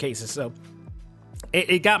in some cases. So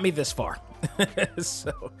it got me this far.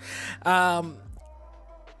 So,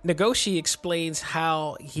 Nagoshi explains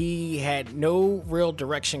how he had no real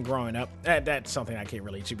direction growing up. That's something I can't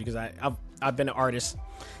relate to, because I've been an artist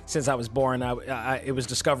since I was born. It was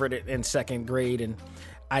discovered in second grade, and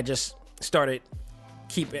I just started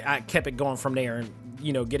I kept it going from there,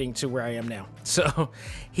 and getting to where I am now. So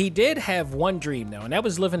he did have one dream though, and that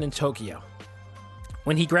was living in Tokyo.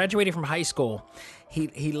 When he graduated from high school,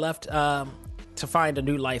 he left to find a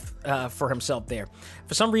new life for himself there.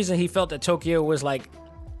 For some reason, he felt that Tokyo was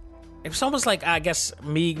it was almost like, I guess,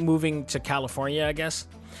 me moving to California, I guess,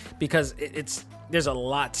 because there's a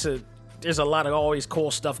lot of always cool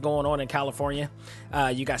stuff going on in California.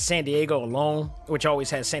 You got San Diego alone, which always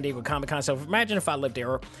has San Diego Comic-Con. So imagine if I lived there,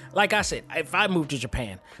 or like I said, if I moved to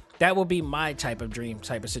Japan, that would be my type of dream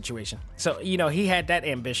type of situation. So, he had that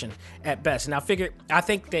ambition at best. And I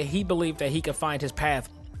think that he believed that he could find his path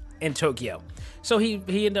in Tokyo. So he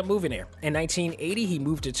ended up moving there. In 1980, he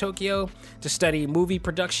moved to Tokyo to study movie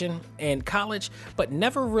production in college, but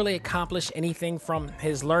never really accomplished anything from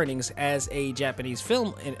his learnings as the Japanese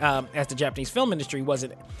film industry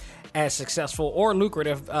wasn't as successful or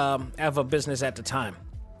lucrative of a business at the time.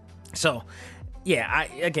 So, yeah,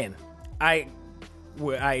 I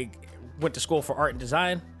went to school for art and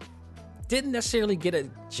design. Didn't necessarily get a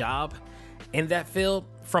job in that field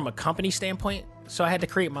from a company standpoint, so I had to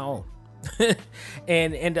create my own.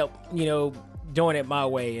 And end up, doing it my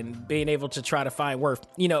way and being able to try to find worth.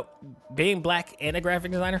 Being black and a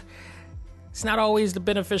graphic designer, it's not always the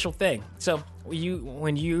beneficial thing. So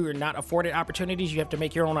when you are not afforded opportunities, you have to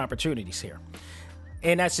make your own opportunities here.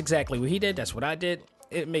 And that's exactly what he did. That's what I did.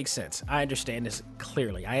 It makes sense. I understand this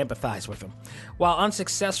clearly. I empathize with him. While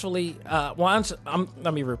unsuccessfully,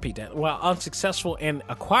 let me repeat that. While unsuccessful in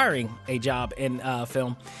acquiring a job in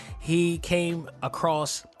film, he came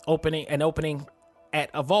across an opening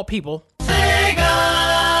at, of all people,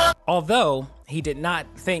 Sega! Although he did not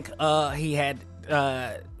think he had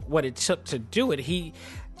what it took to do it, he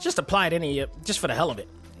just applied just for the hell of it.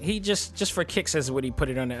 He just for kicks, is what he put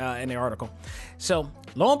it in the article. So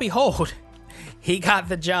lo and behold, he got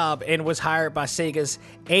the job and was hired by Sega's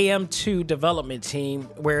AM2 development team,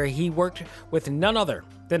 where he worked with none other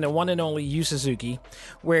than the one and only Yu Suzuki,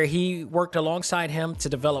 where he worked alongside him to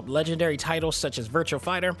develop legendary titles such as Virtua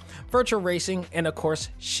Fighter, Virtua Racing, and of course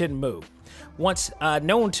Shenmue, once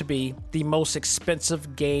known to be the most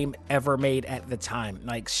expensive game ever made at the time.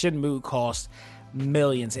 Like, Shenmue cost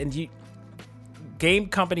millions, and game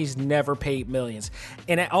companies never paid millions.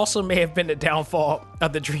 And it also may have been the downfall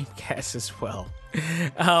of the Dreamcast as well.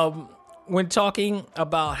 When talking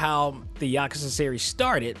about how the Yakuza series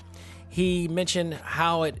started, he mentioned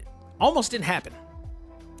how it almost didn't happen.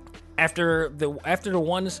 After the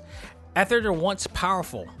once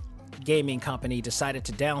powerful gaming company decided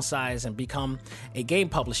to downsize and become a game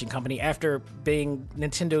publishing company after being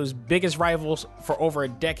Nintendo's biggest rivals for over a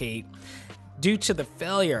decade, due to the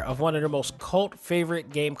failure of one of the most cult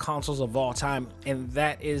favorite game consoles of all time, and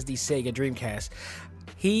that is the Sega Dreamcast.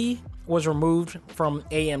 He was removed from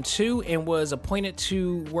AM2 and was appointed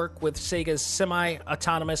to work with Sega's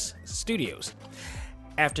semi-autonomous studios.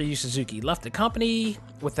 After Yu Suzuki left the company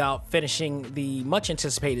without finishing the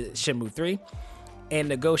much-anticipated Shenmue 3,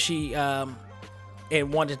 and Nagoshi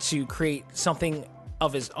and wanted to create something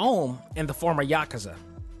of his own in the form of Yakuza.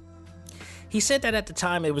 He said that at the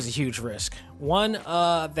time it was a huge risk, one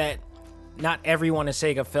that not everyone in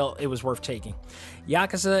Sega felt it was worth taking.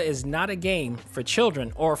 Yakuza is not a game for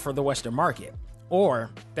children or for the Western market, or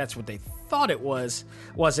that's what they thought it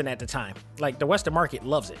wasn't at the time. Like, the Western market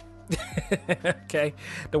loves it. Okay,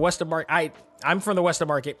 the Western market. I'm from the Western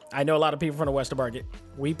market. I know a lot of people from the Western market.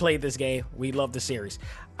 We played this game. We love the series.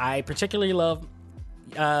 I particularly love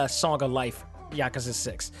Song of Life, Yakuza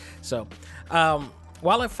 6. So,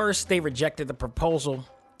 while at first they rejected the proposal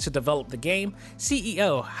to develop the game,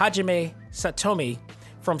 CEO Hajime Satomi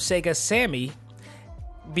from Sega Sammy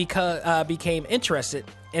became interested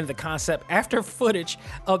in the concept after footage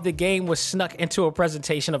of the game was snuck into a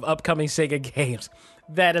presentation of upcoming Sega games.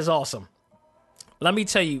 That is awesome. Let me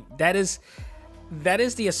tell you, that is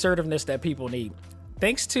the assertiveness that people need.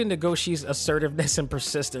 Thanks to Negoshi's assertiveness and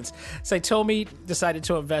persistence, Saitomi decided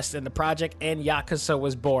to invest in the project and Yakuza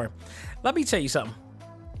was born. Let me tell you something.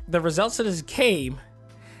 The results of this game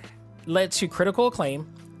led to critical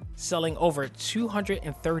acclaim, selling over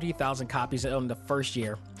 230,000 copies in the first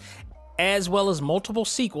year, as well as multiple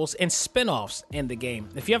sequels and spin-offs in the game.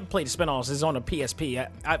 If you haven't played the spin-offs, it's on a PSP.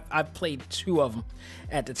 I've played 2 of them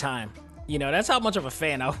at the time. You know, that's how much of a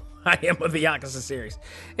fan I am of the Yakuza series.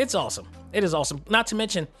 It's awesome. It is awesome. Not to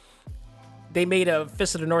mention, they made a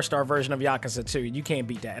Fist of the North Star version of Yakuza 2. You can't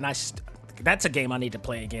beat that. And that's a game I need to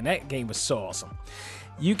play again. That game was so awesome.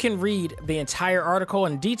 You can read the entire article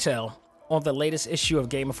in detail on the latest issue of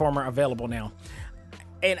Game Informer available now.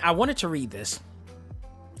 And I wanted to read this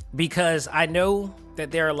because I know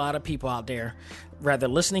that there are a lot of people out there, rather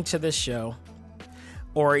listening to this show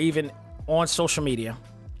or even on social media,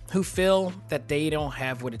 who feel that they don't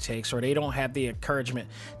have what it takes or they don't have the encouragement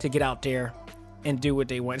to get out there and do what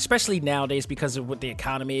they want, especially nowadays because of what the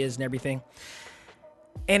economy is and everything.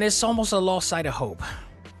 And it's almost a lost sight of hope.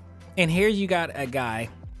 And here you got a guy,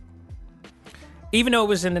 even though it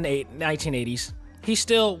was in the 1980s,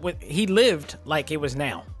 he lived like it was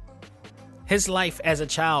now. His life as a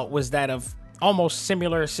child was that of almost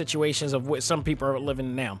similar situations of what some people are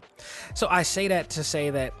living now. So I say that to say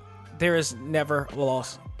that there is never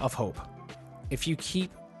loss of hope. If you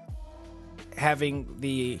keep having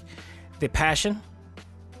the passion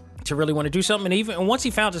to really want to do something, and once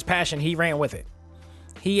he found his passion, he ran with it.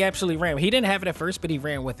 He absolutely ran. He didn't have it at first, but he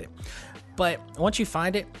ran with it. But once you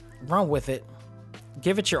find it, run with it,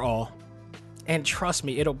 give it your all, and trust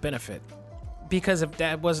me, it'll benefit. Because if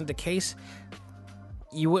that wasn't the case,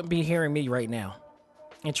 you wouldn't be hearing me right now.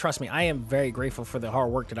 And trust me, I am very grateful for the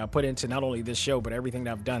hard work that I put into not only this show, but everything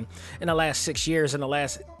that I've done in the last 6 years, in the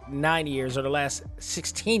last 9 years, or the last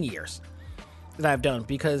 16 years that I've done.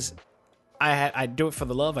 Because I do it for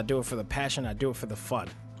the love, I do it for the passion, I do it for the fun.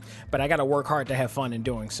 But I got to work hard to have fun in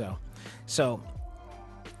doing so. So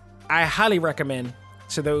I highly recommend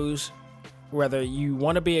to those, whether you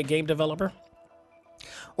want to be a game developer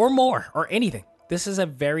or more, or anything, this is a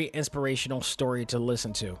very inspirational story to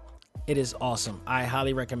listen to. It is awesome. I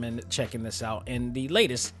highly recommend checking this out in the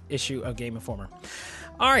latest issue of Game Informer.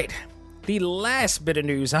 All right, the last bit of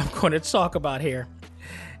news I'm going to talk about here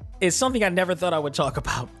is something I never thought I would talk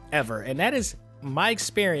about ever, and that is my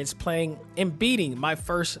experience playing and beating my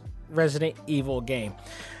first Resident Evil game.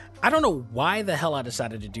 I don't know why the hell I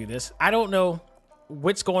decided to do this. I don't know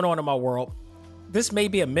what's going on in my world. This may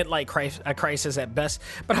be a midlife crisis at best,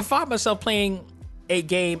 but I find myself playing a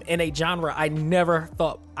game in a genre I never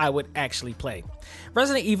thought I would actually play.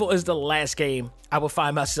 Resident Evil is the last game I will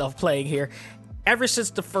find myself playing here. Ever since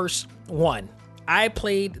the first one, I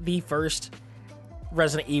played the first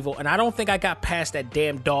Resident Evil, and I don't think I got past that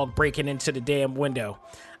damn dog breaking into the damn window.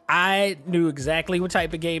 I knew exactly what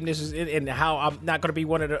type of game this is and how I'm not going to be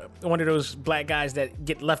one of those black guys that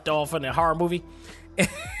get left off in a horror movie.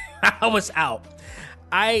 I was out.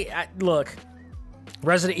 I look,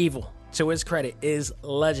 Resident Evil, to its credit, is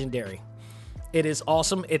legendary. It is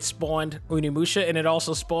awesome. It spawned Onimusha, and it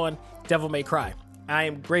also spawned Devil May Cry. I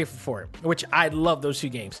am grateful for it, which I love those 2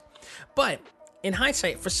 games. But in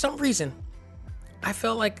hindsight, for some reason, I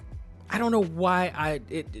felt like, I don't know why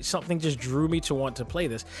something just drew me to want to play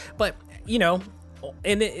this. But, you know,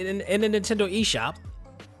 in the Nintendo eShop,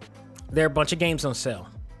 there are a bunch of games on sale.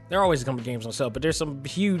 There are always going to be games on sale, but there's some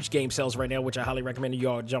huge game sales right now, which I highly recommend you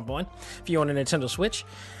all jump on if you own a Nintendo Switch.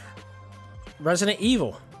 Resident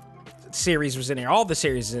Evil series was in there. All the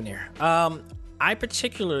series is in there. I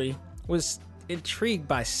particularly was intrigued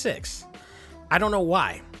by 6. I don't know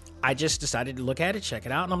why. I just decided to look at it, check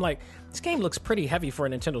it out, and I'm like, this game looks pretty heavy for a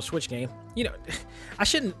Nintendo Switch game. You know, I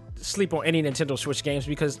shouldn't sleep on any Nintendo Switch games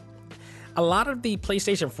because a lot of the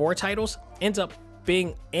PlayStation 4 titles ends up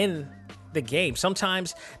being in the game.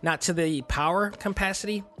 Sometimes not to the power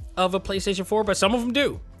capacity of a PlayStation 4, but some of them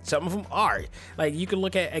do. Some of them are. Like, you can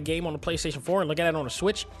look at a game on the PlayStation 4 and look at it on a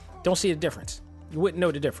Switch. Don't see the difference. You wouldn't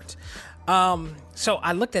know the difference. So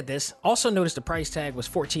I looked at this. Also noticed the price tag was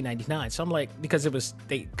 $14.99. So I'm like, because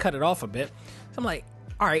they cut it off a bit. So I'm like,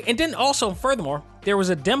 all right. And then also, furthermore, there was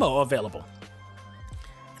a demo available.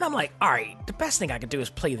 And I'm like, all right, the best thing I could do is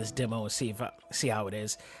play this demo and see how it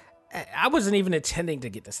is. I wasn't even intending to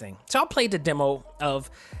get this thing. So I played the demo of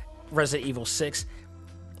Resident Evil 6.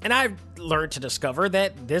 And I learned to discover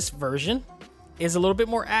that this version is a little bit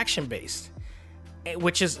more action-based.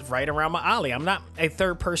 which is right around my alley. I'm not a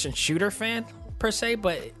third-person shooter fan per se,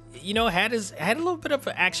 but had a little bit of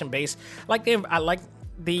an action base. I like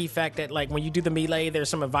the fact that like when you do the melee, there's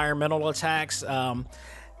some environmental attacks.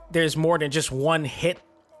 There's more than just one hit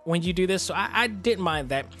when you do this, so I didn't mind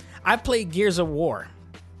that. I played Gears of War,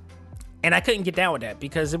 and I couldn't get down with that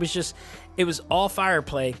because it was all fire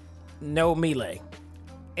play, no melee,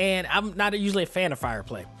 and I'm not usually a fan of fire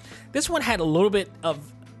play. This one had a little bit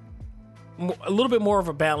more of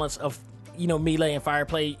a balance of melee and fire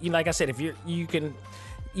play. Like I said, if you can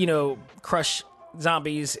crush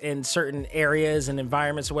zombies in certain areas and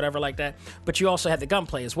environments or whatever like that, but you also had the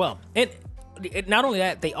gunplay as well. And not only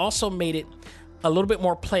that, they also made it a little bit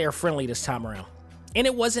more player friendly this time around, and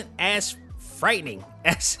it wasn't as frightening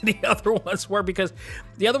as the other ones were, because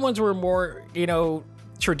the other ones were more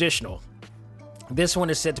traditional. This one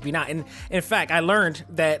is said to be not. And in fact, I learned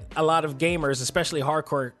that a lot of gamers, especially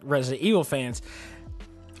hardcore Resident Evil fans,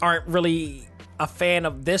 aren't really a fan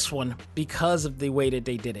of this one because of the way that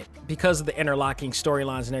they did it, because of the interlocking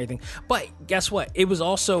storylines and everything. But guess what? It was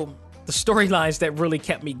also the storylines that really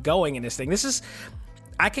kept me going in this thing.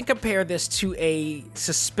 I can compare this to a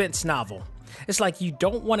suspense novel. It's like you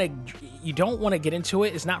don't want to get into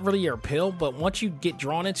it. It's not really your appeal, but once you get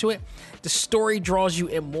drawn into it, the story draws you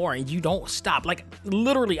in more, and you don't stop. Like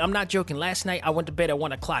literally, I'm not joking. Last night I went to bed at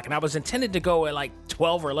 1 o'clock, and I was intended to go at like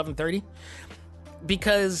 12 or 11:30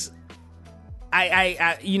 because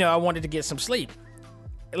I wanted to get some sleep,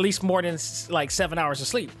 at least more than like 7 hours of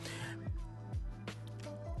sleep.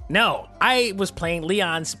 No, I was playing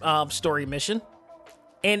Leon's story mission,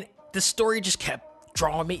 and the story just kept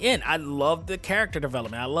drawing me in. I love the character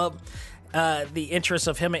development. I love the interest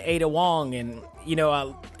of him and Ada Wong, and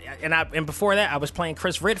and before that, I was playing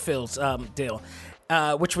Chris Redfield's deal,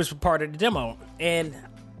 which was part of the demo. And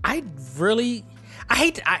I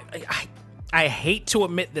hate to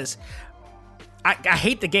admit this. I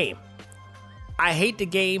hate the game. I hate the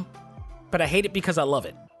game, but I hate it because I love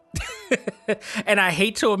it. And I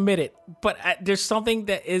hate to admit it, but there's something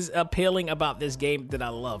that is appealing about this game that I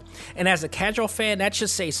love. And as a casual fan, that should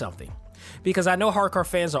say something, because I know hardcore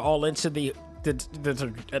fans are all into the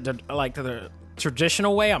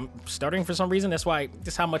traditional way. I'm stuttering for some reason.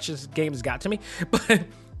 That's how much this game has got to me. But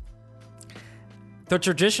the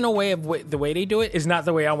traditional way of the way they do it is not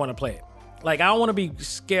the way I want to play it. Like, I don't want to be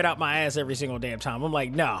scared out my ass every single damn time. I'm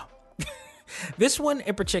like, no. This one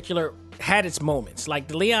in particular had its moments. Like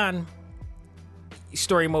the Leon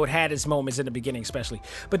story mode had its moments in the beginning, especially.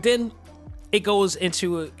 But then it goes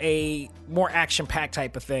into a more action-packed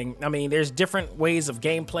type of thing. I mean, there's different ways of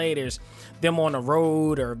gameplay. There's them on a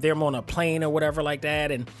road or them on a plane or whatever like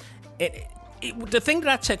that. And the thing that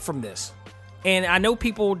I took from this, and I know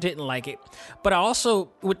people didn't like it, but I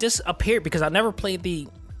also, with this up here, because I never played the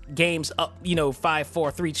games up, 5,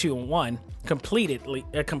 4, 3, 2, and 1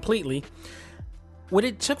 completely. What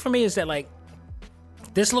it took for me is that, like,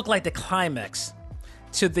 this looked like the climax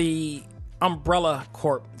to the Umbrella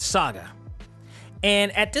Corp saga.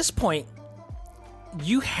 And at this point,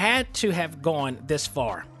 you had to have gone this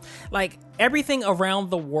far. Like, everything around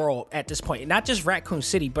the world at this point, not just Raccoon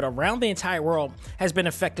City, but around the entire world, has been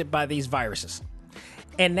affected by these viruses.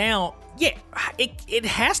 And now, yeah, it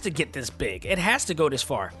has to get this big. It has to go this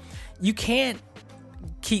far. You can't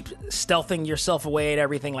keep stealthing yourself away and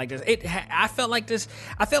everything like this. I felt like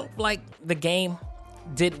the game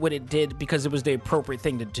did what it did because it was the appropriate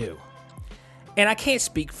thing to do. And I can't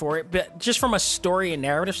speak for it, but just from a story and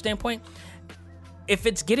narrative standpoint, if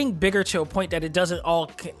it's getting bigger to a point that it doesn't all,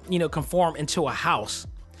 conform into a house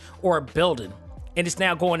or a building, and it's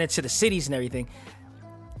now going into the cities and everything,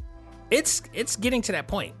 it's getting to that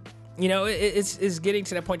point. It's getting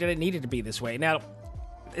to that point that it needed to be this way. Now,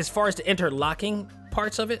 as far as the interlocking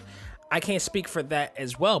parts of it, I can't speak for that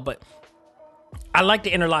as well, but I like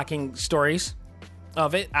the interlocking stories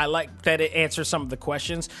of it. I like that it answers some of the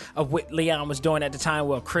questions of what Leon was doing at the time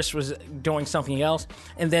while Chris was doing something else,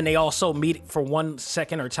 and then they also meet for 1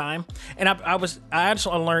 second or time. And I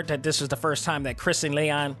also learned that this was the first time that Chris and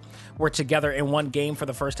Leon were together in one game for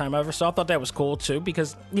the first time ever, so I thought that was cool too,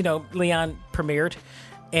 because Leon premiered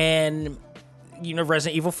and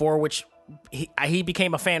Resident Evil 4, which he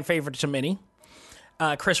became a fan favorite to many.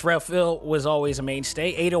 Chris Redfield was always a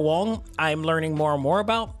mainstay. Ada Wong, I'm learning more and more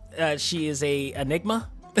about. She is a enigma,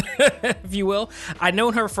 if you will. I've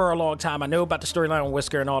known her for a long time. I know about the storyline on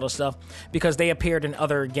Whisker and all this stuff because they appeared in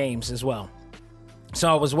other games as well. So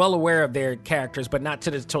I was well aware of their characters, but not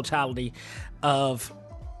to the totality of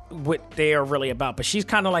what they are really about. But she's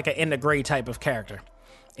kind of like an in the gray type of character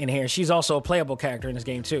in here. She's also a playable character in this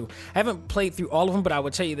game too. I haven't played through all of them, but I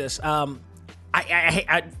would tell you this.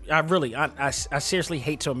 I really, I seriously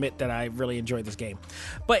hate to admit that I really enjoyed this game.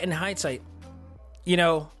 But in hindsight, you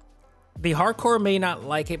know, the hardcore may not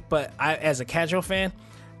like it, but as a casual fan,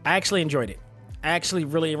 I actually enjoyed it. I actually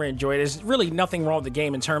really enjoyed it. There's really nothing wrong with the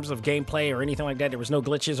game in terms of gameplay or anything like that. There was no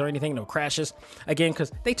glitches or anything, no crashes. Again,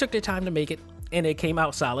 because they took their time to make it, and it came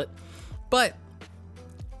out solid. But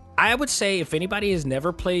I would say if anybody has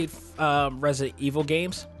never played Resident Evil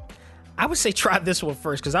games, I would say try this one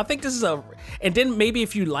first, because I think this is and then maybe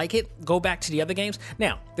if you like it, go back to the other games.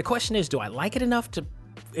 Now, the question is, do I like it enough to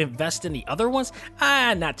invest in the other ones?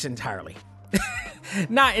 Not entirely.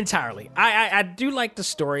 Not entirely. I do like the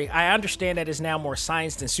story. I understand that it's now more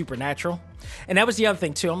science than supernatural. And that was the other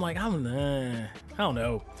thing, too. I'm like, I don't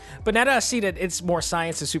know. But now that I see that it's more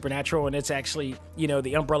science than supernatural, and it's actually, you know,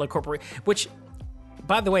 the Umbrella Corporation, which,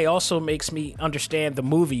 by the way, also makes me understand the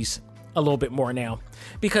movies a little bit more now,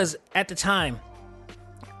 because at the time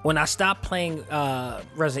when I stopped playing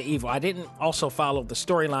Resident Evil, I didn't also follow the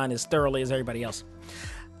storyline as thoroughly as everybody else.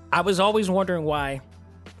 I was always wondering why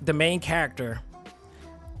the main character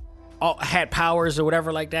had powers or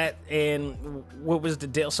whatever like that, and what was the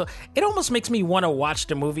deal. So it almost makes me want to watch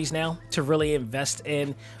the movies now to really invest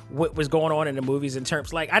in what was going on in the movies in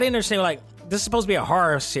terms, like, I didn't understand, like, this is supposed to be a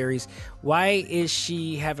horror series. Why is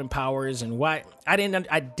she having powers, and why? I did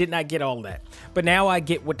not get all that. But now I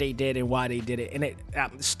get what they did and why they did it, and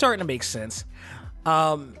it's starting to make sense.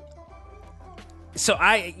 So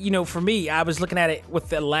for me, I was looking at it with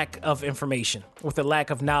the lack of information, with the lack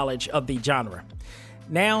of knowledge of the genre.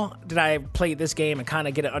 Now that I played this game and kind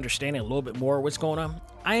of get an understanding a little bit more of what's going on,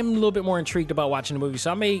 I am a little bit more intrigued about watching the movie.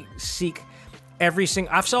 So I may seek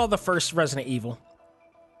I saw the first Resident Evil,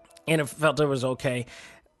 and it felt it was okay.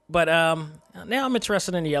 But now I'm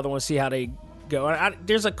interested in the other one, see how they go.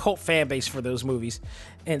 There's a cult fan base for those movies,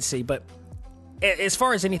 and see. But as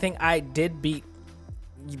far as anything, I did beat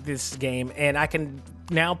this game, and I can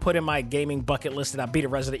now put in my gaming bucket list that I beat a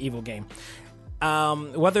Resident Evil game.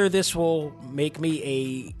 Whether this will make me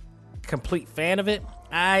a complete fan of it,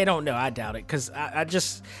 I don't know. I doubt it, because I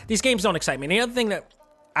just, these games don't excite me. And the other thing that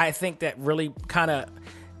I think that really kind of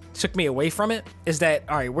took me away from it is that,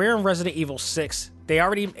 all right, we're in Resident Evil 6.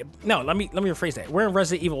 Let me rephrase that. We're in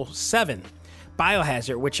Resident Evil 7,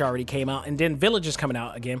 Biohazard, which already came out, and then Village is coming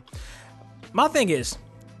out again. My thing is,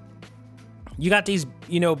 you got these,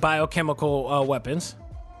 biochemical weapons,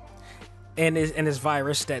 and this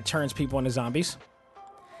virus that turns people into zombies.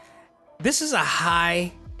 This is a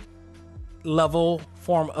high level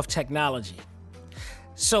form of technology.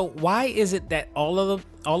 So why is it that all of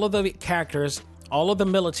the characters, all of the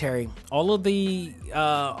military, all of the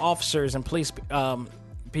officers and police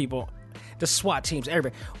people, the SWAT teams,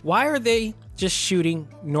 everybody, why are they just shooting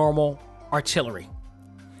normal artillery?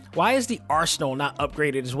 Why is the arsenal not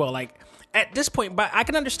upgraded as well? Like, at this point, but I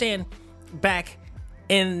can understand back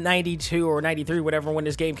in 92 or 93, whatever, when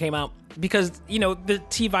this game came out, because, the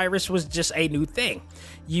T-Virus was just a new thing.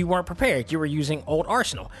 You weren't prepared. You were using old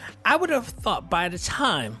arsenal. I would have thought by the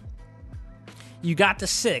time you got to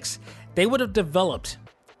 6, they would have developed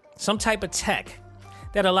some type of tech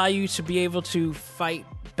that allow you to be able to fight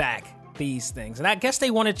back these things. And I guess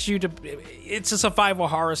they wanted you to, it's a survival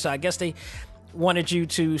horror, so I guess they wanted you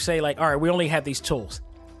to say, like, all right, we only have these tools.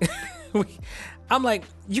 I'm like,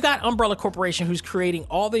 you got Umbrella Corporation, who's creating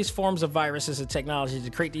all these forms of viruses and technology to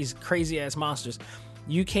create these crazy ass monsters.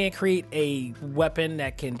 You can't create a weapon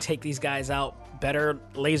that can take these guys out better,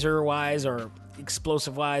 laser wise or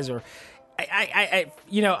explosive wise, or to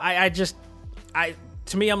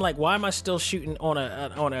me, I'm like, why am I still shooting on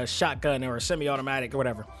a shotgun or a semi-automatic or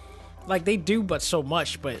whatever? Like, they do but so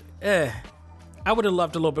much, but I would have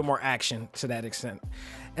loved a little bit more action to that extent.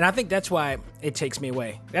 And I think that's why it takes me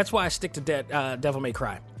away. That's why I stick to Devil May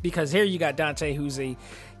Cry. Because here you got Dante, who's a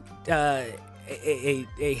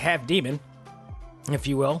half demon, if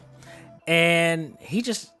you will. And he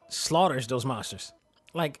just slaughters those monsters.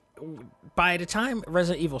 Like, by the time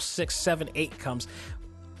Resident Evil 6, 7, 8 comes,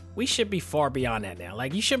 we should be far beyond that now.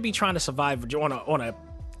 Like, you shouldn't be trying to survive on a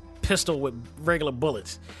pistol with regular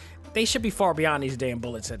bullets. They should be far beyond these damn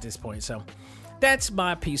bullets at this point. So that's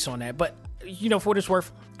my piece on that. But, for what it's worth,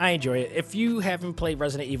 I enjoy it. If you haven't played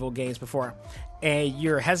Resident Evil games before and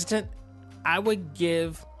you're hesitant, I would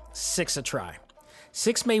give 6 a try.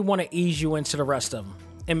 6 may want to ease you into the rest of them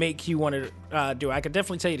and make you want to do it. I could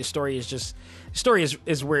definitely tell you the story is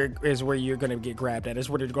where you're going to get grabbed at. It's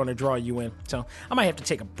where they're going to draw you in. So I might have to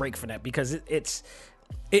take a break for that, because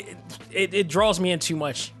it draws me in too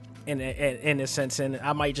much in a sense, and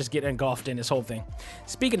I might just get engulfed in this whole thing.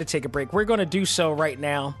 Speaking of take a break, we're going to do so right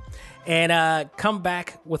now and come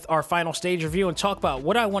back with our final stage review and talk about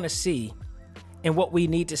what I want to see and what we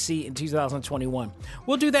need to see in 2021.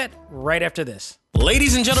 We'll do that right after this.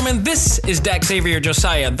 Ladies and gentlemen, this is Dak Xavier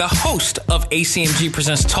Josiah, the host of ACMG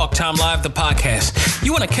Presents Talk Time Live, the podcast.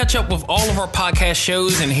 You want to catch up with all of our podcast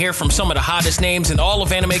shows and hear from some of the hottest names in all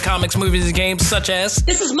of anime, comics, movies, and games, such as...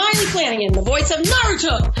 This is Miley Flanagan, the voice of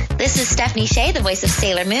Naruto. This is Stephanie Shea, the voice of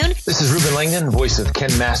Sailor Moon. This is Ruben Langdon, voice of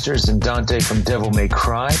Ken Masters and Dante from Devil May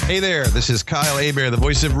Cry. Hey there, this is Kyle Hebert, the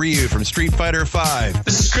voice of Ryu from Street Fighter V.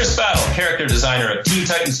 This is Chris Battle, character designer of Teen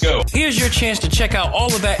Titans Go. Here's your chance to check out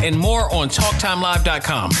all of that and more on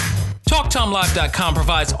TalkTimeLive.com. TalkTimeLive.com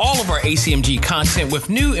provides all of our ACMG content with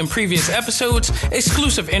new and previous episodes,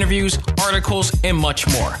 exclusive interviews, articles, and much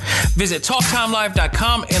more. Visit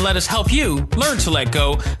TalkTimeLive.com and let us help you learn to let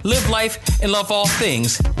go, live life, and love all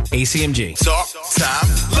things ACMG. Talk Time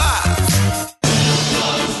Live.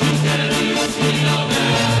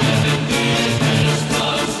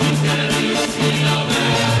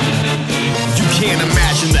 Can't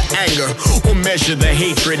imagine the anger or measure the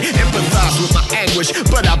hatred. Empathize with my anguish,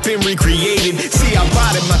 but I've been recreated. See, I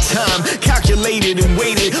bided my time, calculated and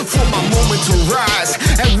waited for my moment to rise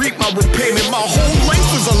and reap my repayment. My whole life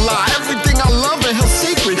was a lie. Everything I love and held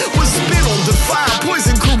sacred was spit on, defiled,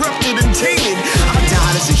 poisoned, corrupted, and tainted. I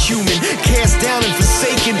died as a human, cast down and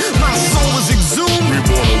forsaken. My soul was exhumed,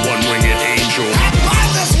 reborn a one-winged angel. I bought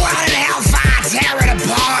this world in hellfire, tear it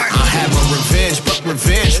apart. I had my revenge, but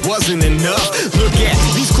revenge wasn't enough. Look at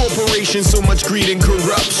these corporations, so much greed and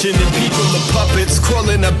corruption, and people are puppets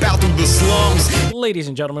crawling about through the slums. Ladies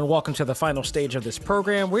and gentlemen, welcome to the final stage of this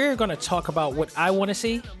program. We're going to talk about what I want to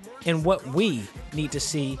see and what we need to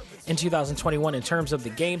see in 2021 in terms of the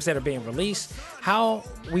games that are being released, how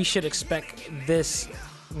we should expect this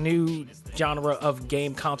new genre of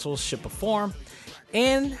game consoles should perform,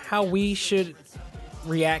 and how we should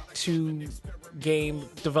react to game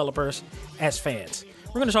developers as fans.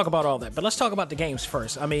 We're going to talk about all that, but let's talk about the games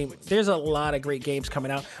first. I mean, there's a lot of great games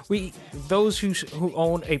coming out. Those who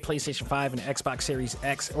own a PlayStation 5 and Xbox Series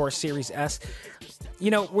X or Series S,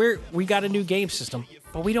 you know, we got a new game system,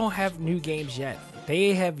 but we don't have new games yet.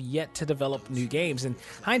 They have yet to develop new games. In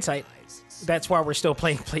hindsight, that's why we're still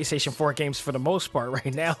playing PlayStation 4 games for the most part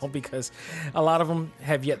right now, because a lot of them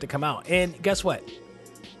have yet to come out. And guess what?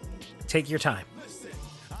 Take your time.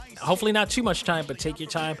 Hopefully not too much time, but take your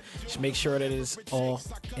time. Just make sure that it is all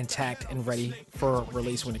intact and ready for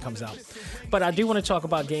release when it comes out. But I do want to talk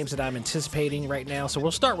about games that I'm anticipating right now, so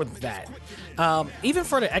we'll start with that. Even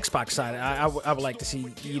for the Xbox side, I would like to see,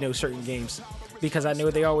 you know, certain games, because I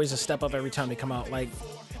know they're always a step up every time they come out. Like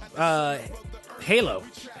Halo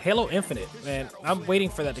Infinite, man. I'm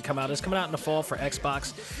waiting for that to come out. It's coming out in the fall for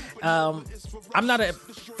Xbox. I'm not a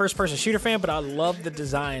first-person shooter fan, but I love the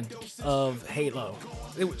design of Halo.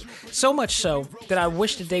 So much so that I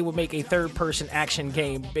wish that they would make a third-person action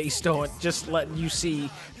game based on just letting you see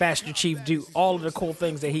Master Chief do all of the cool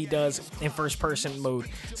things that he does in first-person mode.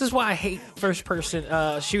 This is why I hate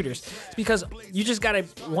first-person shooters. It's because you just got a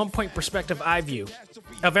one-point perspective eye view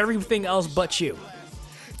of everything else but you.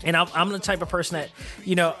 And I'm the type of person that,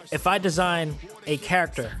 you know, if I design a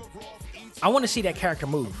character, I want to see that character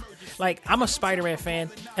move. Like, I'm a Spider-Man fan,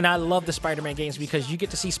 and I love the Spider-Man games because you get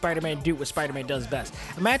to see Spider-Man do what Spider-Man does best.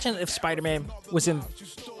 Imagine if Spider-Man was in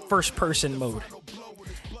first-person mode,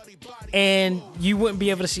 and you wouldn't be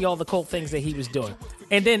able to see all the cool things that he was doing.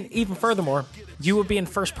 And then, even furthermore, you would be in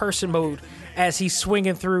first-person mode as he's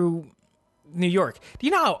swinging through New York. Do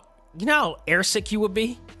you know how airsick you would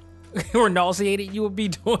be? Or nauseated you would be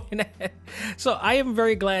doing that? So I am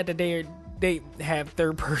very glad that they have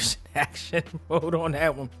third-person action mode on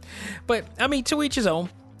that one. But, I mean, to each his own.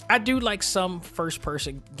 I do like some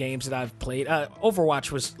first-person games that I've played.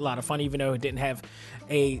 Overwatch was a lot of fun, even though it didn't have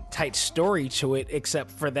a tight story to it,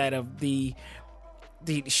 except for that of the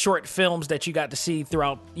short films that you got to see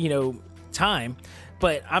throughout, you know, time.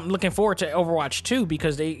 But I'm looking forward to Overwatch 2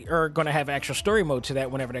 because they are going to have actual story mode to that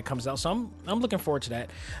whenever that comes out. So I'm looking forward to that.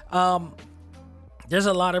 There's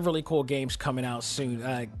a lot of really cool games coming out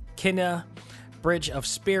soon. Kena, Bridge of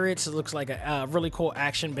Spirits. It looks like a really cool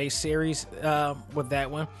action-based series with that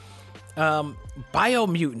one.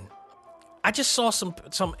 Biomutant. I just saw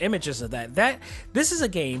some images of that. This is a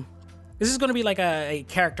game. This is going to be like a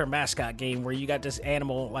character mascot game where you got this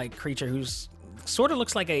animal like creature who's sort of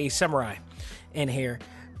looks like a samurai in here.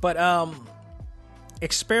 But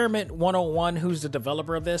Experiment 101, who's the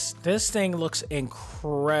developer of this thing looks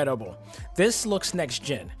incredible. This looks next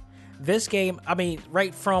gen. This game, I mean,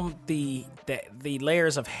 right from the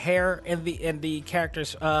layers of hair in the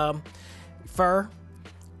character's fur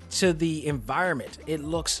to the environment, it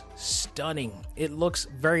looks stunning. It looks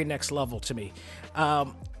very next level to me.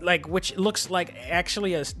 Which looks like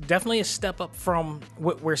actually definitely a step up from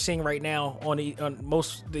what we're seeing right now on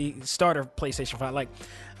most the starter PlayStation 5. Like,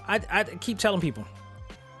 I keep telling people,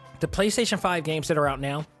 the PlayStation 5 games that are out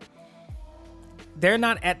now, they're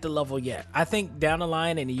not at the level yet. I think down the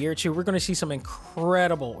line in a year or two, we're going to see some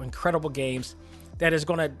incredible games that is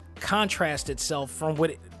going to contrast itself from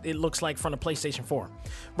what it looks like from the PlayStation 4.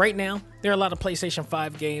 Right now, there are a lot of PlayStation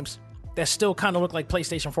 5 games that still kind of look like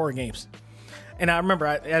PlayStation 4 games. And I remember,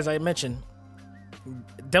 as I mentioned,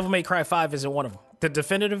 Devil May Cry 5 isn't one of them. The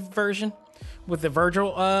definitive version with the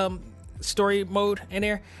Virgil story mode in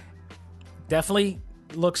there definitely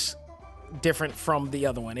looks different from the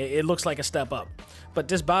other one. It looks like a step up. But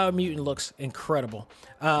this Biomutant looks incredible.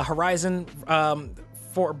 Horizon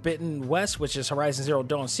Forbidden West, which is Horizon Zero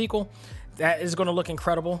Dawn sequel, that is going to look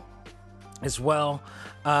incredible as well.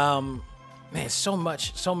 Man, so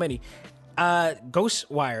many.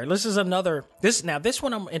 Ghostwire. This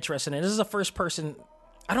one I'm interested in. This is a first person.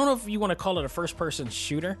 I don't know if you want to call it a first person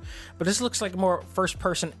shooter, but this looks like more first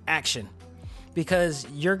person action, because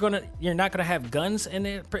you're not gonna have guns in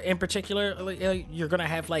it in particular. You're gonna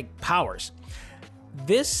have like powers.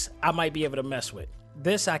 This I might be able to mess with.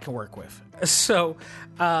 This I can work with. So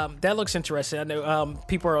that looks interesting. I know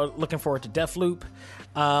people are looking forward to Deathloop,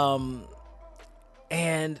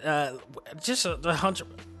 and just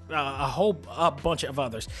a whole bunch of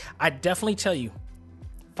others. I definitely tell you,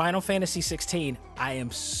 Final Fantasy 16, I am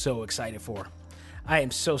so excited for. I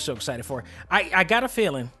am so excited for. I got a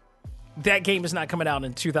feeling that game is not coming out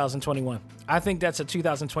in 2021. I think that's a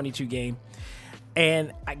 2022 game.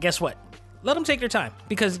 And guess what? Let them take their time,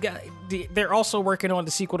 because they're also working on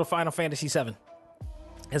the sequel to Final Fantasy 7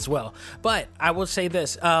 as well. But I will say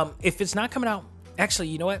this. If it's not coming out, actually,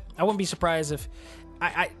 you know what? I wouldn't be surprised if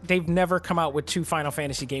they've never come out with 2 Final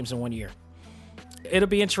Fantasy games in 1 year. It'll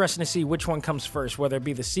be interesting to see which one comes first, whether it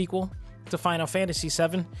be the sequel to Final Fantasy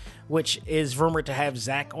 7, which is rumored to have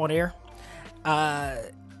Zack on air,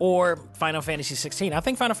 or Final Fantasy 16. I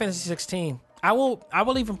think Final Fantasy 16, I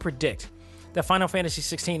will even predict that Final Fantasy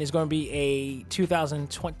 16 is going to be a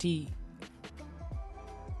 2020.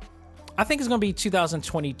 I think it's going to be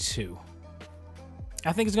 2022.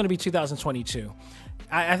 I think it's going to be 2022.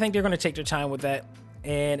 I think they're going to take their time with that,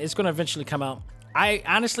 and it's going to eventually come out. I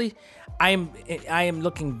am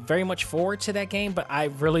looking very much forward to that game, but I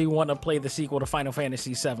really want to play the sequel to Final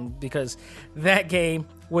Fantasy 7, because that game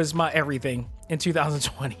was my everything in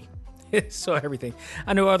 2020. So everything.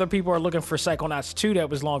 I know other people are looking for Psychonauts 2 that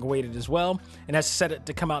was long awaited as well, and that's set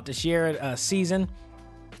to come out this year, season,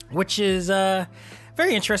 which is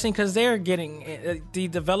very interesting, because they're getting the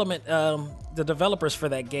development. The developers for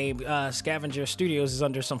that game, Scavenger Studios, is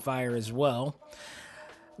under some fire as well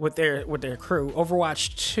with their crew.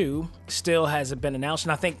 Overwatch 2 still hasn't been announced,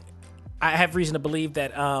 and I think I have reason to believe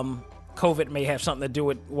that COVID may have something to do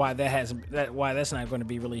with why that's not going to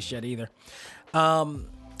be released yet either.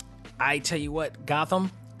 I tell you what,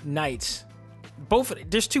 Gotham Knights,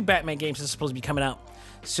 there's 2 Batman games that's supposed to be coming out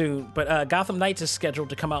soon, but Gotham Knights is scheduled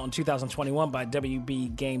to come out in 2021 by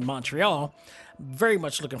WB Game Montreal. Very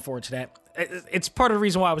much looking forward to that. It's part of the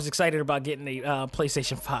reason why I was excited about getting a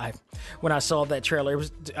PlayStation 5 when I saw that trailer. It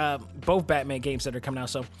was both Batman games that are coming out,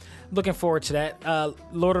 so looking forward to that.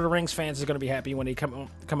 Lord of the Rings fans are going to be happy when they come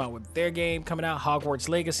out with their game coming out. Hogwarts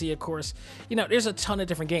Legacy, of course. You know, there's a ton of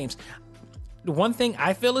different games. The one thing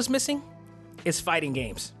I feel is missing is fighting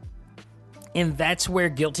games. And that's where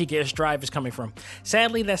Guilty Gear Strive is coming from.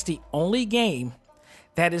 Sadly, that's the only game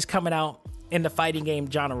that is coming out in the fighting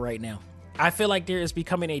game genre right now. I feel like there is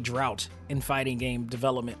becoming a drought in fighting game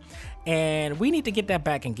development, and we need to get that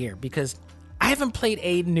back in gear, because I haven't played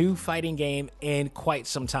a new fighting game in quite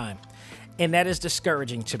some time, and that is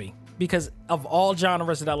discouraging to me, because of all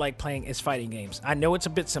genres that I like playing is fighting games. I know it's a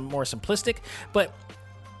bit more simplistic, but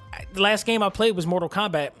the last game I played was Mortal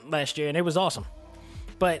Kombat last year, and it was awesome.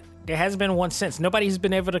 But there hasn't been one since. Nobody's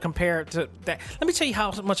been able to compare to that. Let me tell you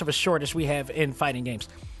how much of a shortage we have in fighting games.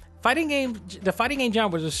 The fighting game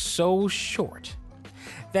genre is so short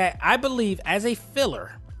that I believe, as a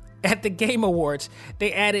filler at the Game Awards,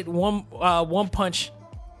 they added one punch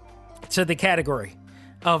to the category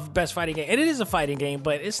of best fighting game. And it is a fighting game,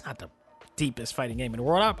 but it's not the deepest fighting game in the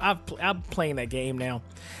world. I'm playing that game now.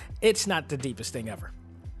 It's not the deepest thing ever.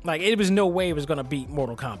 Like, it was no way it was going to beat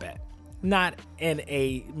Mortal Kombat. Not in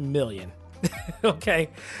a million. Okay?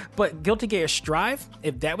 But Guilty Gear Strive,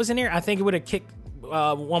 if that was in there, I think it would have kicked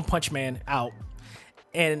One Punch Man out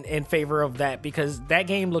in favor of that, because that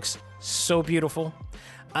game looks so beautiful.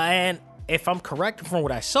 And if I'm correct from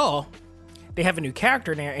what I saw, they have a new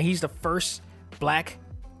character in there, and he's the first black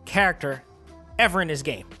character ever in this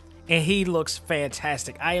game. And he looks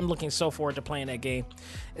fantastic. I am looking so forward to playing that game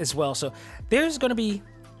as well. So there's going to be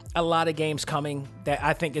a lot of games coming that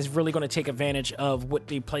I think is really going to take advantage of what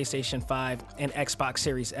the PlayStation 5 and Xbox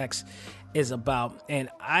Series X is about. And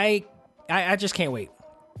I just can't wait.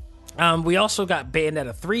 We also got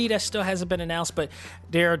Bayonetta 3 that still hasn't been announced, but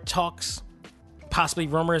there are talks, possibly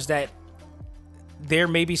rumors, that there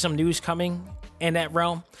may be some news coming in that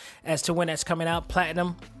realm as to when that's coming out.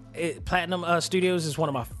 Platinum Studios is one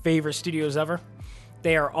of my favorite studios ever.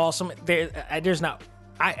 They are awesome.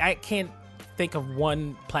 I can't think of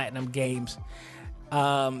one Platinum Games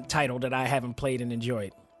title that I haven't played and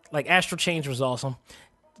enjoyed. Like Astral Chain was awesome.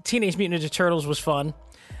 Teenage Mutant Ninja Turtles was fun.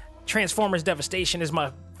 Transformers Devastation is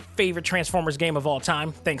my favorite Transformers game of all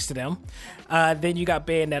time, thanks to them. Then you got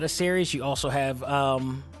Bayonetta series. You also have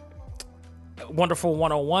Wonderful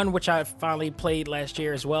 101, which I finally played last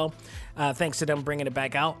year as well, thanks to them bringing it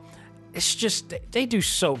back out. It's just, they do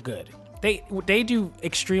so good. They do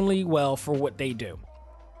extremely well for what they do.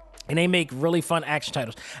 And they make really fun action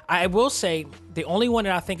titles. I will say, the only one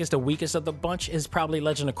that I think is the weakest of the bunch is probably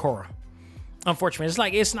Legend of Korra. Unfortunately,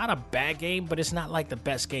 it's not a bad game, but it's not like the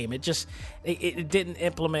best game. It didn't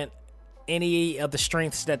implement any of the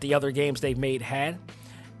strengths that the other games they've made had.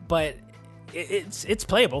 But it's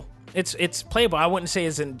playable. It's playable. I wouldn't say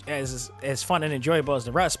as fun and enjoyable as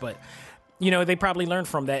the rest, but they probably learned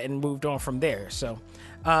from that and moved on from there. So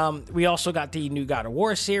we also got the new God of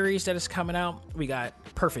War series that is coming out. We got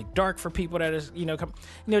Perfect Dark for people that is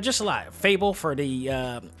just a lot. Fable for the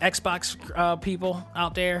Xbox people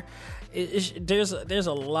out there. There's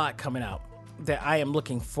a lot coming out that I am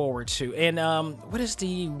looking forward to. And what is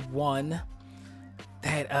the one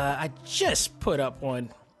that I just put up on?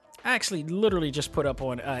 I actually literally just put up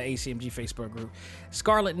on ACMG Facebook group.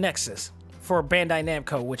 Scarlet Nexus for Bandai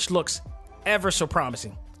Namco, which looks ever so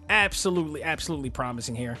promising. Absolutely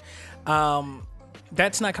promising here.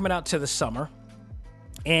 That's not coming out till the summer.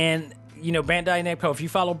 And, Bandai Namco, if you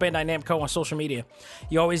follow Bandai Namco on social media,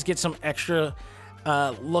 you always get some extra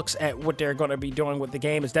looks at what they're going to be doing with the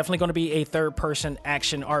game. It's definitely going to be a third-person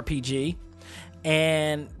action RPG.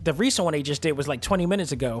 And the recent one they just did was like 20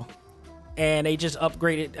 minutes ago. And they just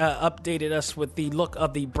updated us with the look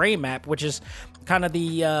of the Brain Map, which is kind of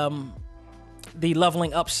the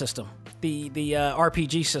leveling up system, the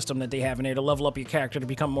RPG system that they have in there to level up your character to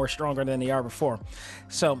become more stronger than they are before.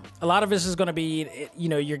 So a lot of this is going to be,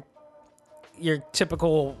 your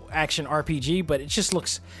typical action RPG, but it just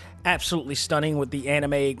looks absolutely stunning with the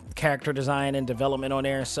anime character design and development on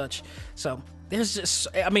there and such. So there's just,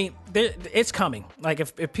 it's coming. Like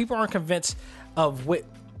if people aren't convinced of what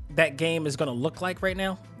that game is going to look like right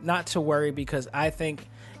now, not to worry, because I think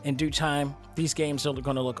in due time these games are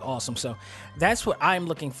going to look awesome. So that's what I'm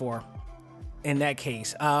looking for in that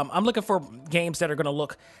case. I'm looking for games that are going to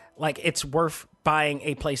look like it's worth buying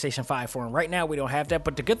a PlayStation 5 for. And right now we don't have that,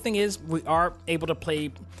 but the good thing is we are able to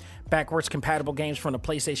play backwards compatible games from the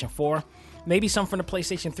PlayStation 4, maybe some from the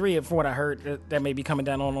PlayStation 3, from what I heard that may be coming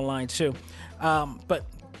down on the line too. But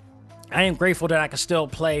I am grateful that I can still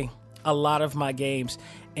play a lot of my games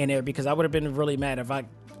in there, because I would have been really mad if I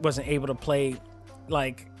wasn't able to play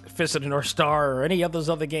like Fist of the North Star or any of those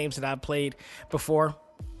other games that I played before.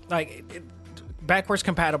 Backwards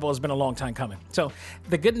compatible has been a long time coming. So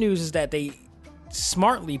the good news is that they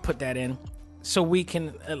smartly put that in so we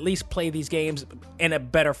can at least play these games in a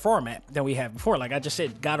better format than we have before. Like I just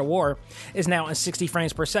said, God of War is now in 60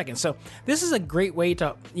 frames per second. So this is a great way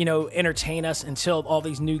to, entertain us until all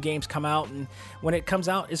these new games come out. And when it comes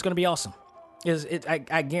out, it's going to be awesome.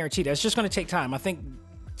 I guarantee that. It's just going to take time. I think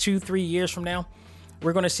 2-3 years from now,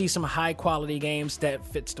 we're going to see some high quality games that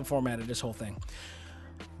fits the format of this whole thing.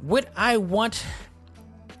 What I want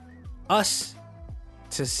us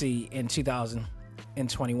to see in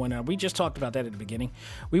 2021, we just talked about that at the beginning.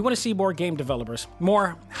 We want to see more game developers,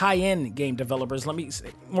 more high-end game developers,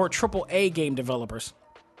 more AAA game developers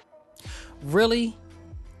really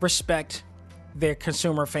respect their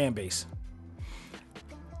consumer fan base.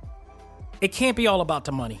 It can't be all about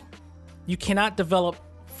the money. You cannot develop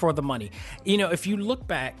for the money. If you look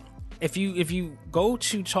back, if you go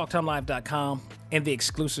to TalkTimeLive.com and the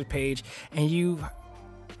exclusive page, and you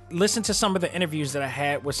listen to some of the interviews that I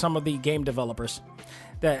had with some of the game developers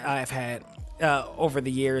that I've had over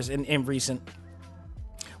the years and in recent,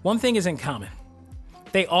 one thing is in common.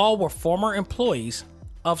 They all were former employees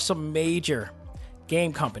of some major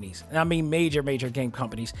game companies. And I mean major game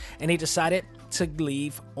companies. And they decided to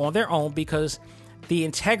leave on their own because the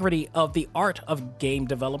integrity of the art of game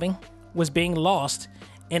developing was being lost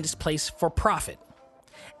in its place for profit.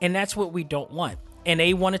 And that's what we don't want. And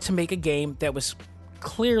they wanted to make a game that was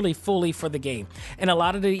clearly fully for the game. And a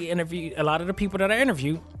lot of the people that I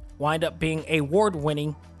interview wind up being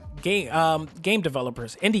award-winning game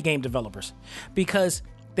developers, indie game developers, because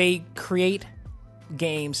they create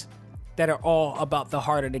games that are all about the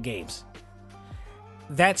heart of the games.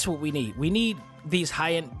 That's what we need. We need these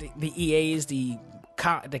high-end, the EAs, the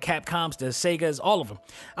Capcoms, the Segas, all of them.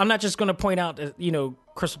 I'm not just going to point out,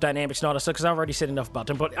 Crystal Dynamics and all that stuff, because I've already said enough about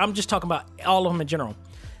them, but I'm just talking about all of them in general.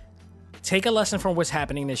 Take a lesson from what's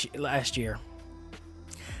happening last year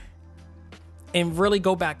and really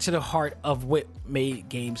go back to the heart of what made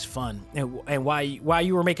games fun and why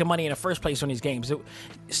you were making money in the first place on these games.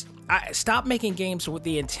 Stop making games with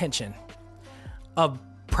the intention of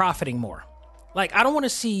profiting more. Like, I don't want to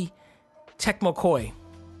see Tecmo Koei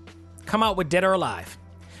come out with Dead or Alive,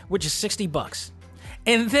 which is $60,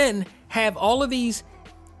 and then have all of these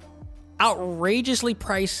outrageously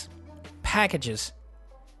priced packages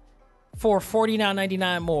for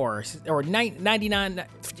 $49.99 more, or $99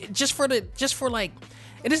 just for like,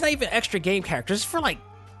 it is not even extra game characters, it's for like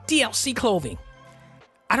DLC clothing.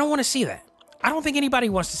 I don't want to see that. I don't think anybody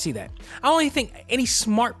wants to see that. I don't even think any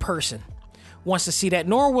smart person wants to see that,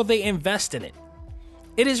 nor will they invest in it.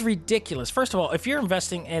 It is ridiculous. First of all, if you're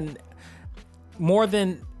investing in more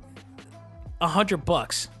than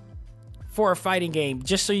 $100 for a fighting game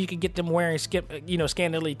just so you can get them wearing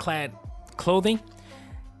scantily clad clothing,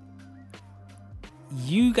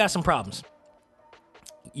 you got some problems.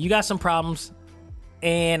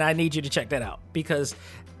 And I need you to check that out, because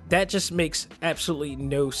that just makes absolutely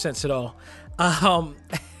no sense at all.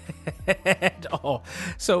 At all.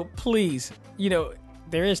 So please,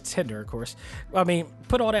 there is Tinder, of course. I mean,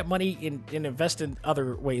 put all that money in invest in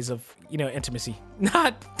other ways of, intimacy,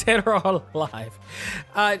 not Dead or Alive.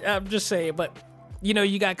 I'm just saying, but,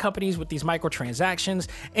 you got companies with these microtransactions,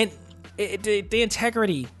 and the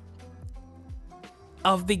integrity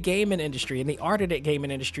of the gaming industry and the art of that gaming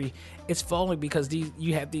industry, it's falling because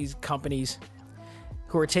you have these companies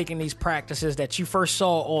who are taking these practices that you first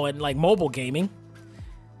saw on like mobile gaming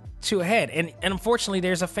to a head. And unfortunately,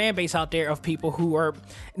 there's a fan base out there of people who are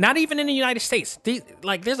not even in the United States.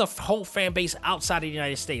 There's a whole fan base outside of the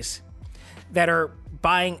United States that are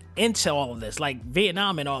buying into all of this, like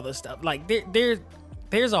Vietnam and all this stuff. Like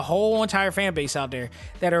there's a whole entire fan base out there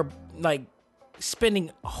that are like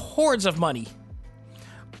spending hordes of money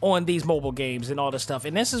on these mobile games and all this stuff.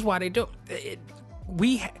 And this is why they do it.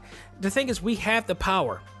 The thing is, we have the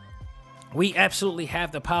power. We absolutely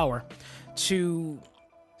have the power to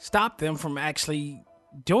stop them from actually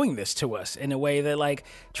doing this to us in a way that, like,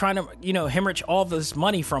 trying to, hemorrhage all this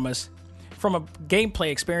money from us from a gameplay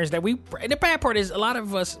experience that the bad part is a lot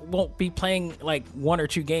of us won't be playing like one or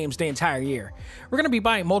two games the entire year. We're going to be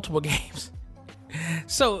buying multiple games.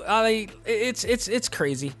 So it's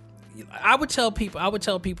crazy. I would tell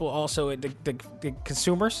people also, the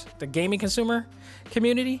consumers, the gaming consumer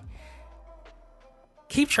community,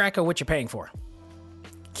 keep track of what you're paying for.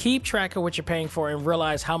 Keep track of what you're paying for and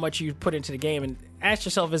realize how much you put into the game, and ask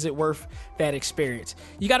yourself, is it worth that experience?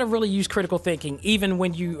 You got to really use critical thinking even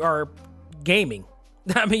when you are gaming.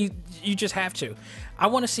 I mean, you just have to. I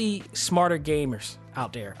want to see smarter gamers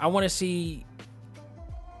out there. I want to see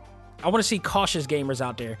cautious gamers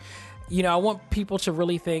out there. I want people to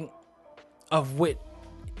really think of what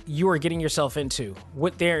you are getting yourself into,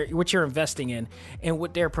 what you're investing in, and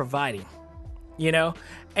what they're providing.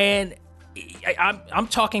 And I'm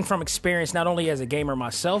talking from experience, not only as a gamer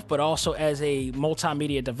myself, but also as a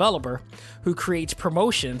multimedia developer who creates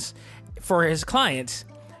promotions for his clients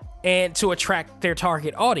and to attract their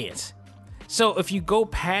target audience. So if you go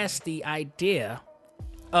past the idea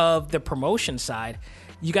of the promotion side,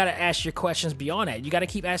 you got to ask your questions beyond that. You got to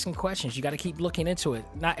keep asking questions. You got to keep looking into it.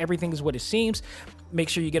 Not everything is what it seems. Make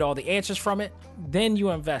sure you get all the answers from it. Then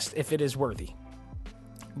you invest if it is worthy.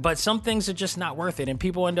 But some things are just not worth it, and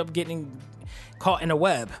people end up getting caught in a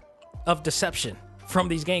web of deception from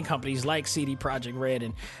these game companies like CD Projekt Red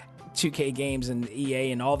and 2K Games and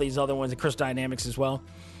EA and all these other ones, and Crystal Dynamics as well,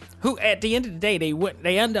 who at the end of the day,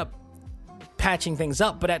 they end up patching things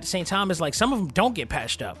up, but at the same time, it's like some of them don't get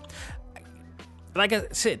patched up. Like I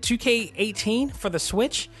said, 2K18 for the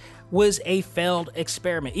Switch was a failed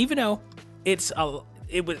experiment, even though it's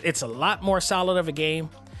a lot more solid of a game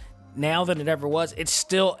now than it ever was. It's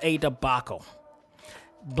still a debacle.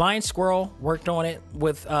 Blind Squirrel worked on it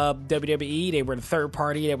with WWE. They were the third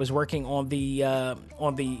party that was working on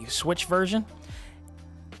the Switch version.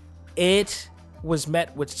 It was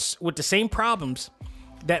met with the same problems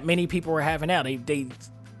that many people were having now.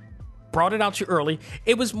 brought it out too early.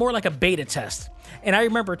 It was more like a beta test. And I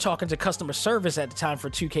remember talking to customer service at the time for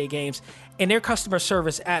 2K games, and their customer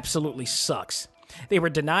service absolutely sucks. They were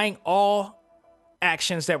denying all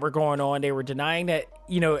actions that were going on. They were denying that,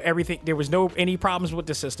 everything, there was any problems with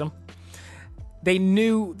the system. They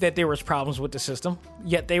knew that there was problems with the system,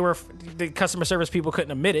 yet the customer service people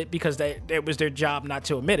couldn't admit it because it was their job not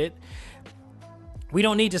to admit it. We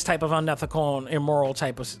don't need this type of unethical and immoral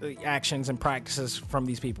type of actions and practices from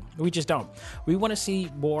these people. We just don't. We want to see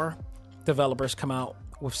more developers come out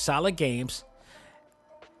with solid games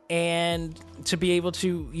and to be able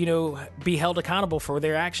to, be held accountable for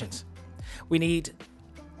their actions. We need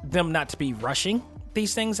them not to be rushing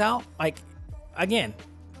these things out. Like, again,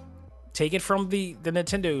 take it from the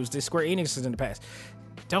Nintendos, the Square Enixes in the past.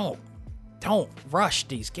 Don't rush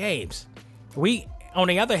these games. On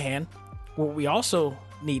the other hand, what we also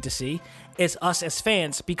need to see is us as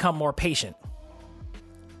fans become more patient.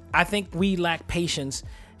 I think we lack patience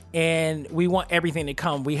and we want everything to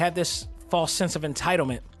come. We have this false sense of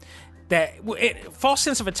entitlement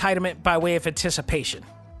by way of anticipation.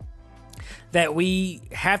 That we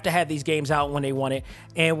have to have these games out when they want it,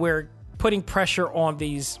 and we're putting pressure on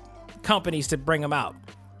these companies to bring them out.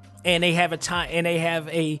 And they have a time, and they have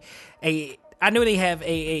I know they have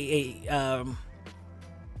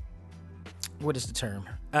what is the term?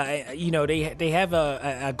 They have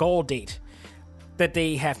a goal date that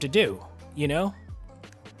they have to do,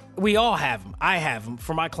 We all have them. I have them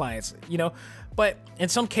for my clients, But in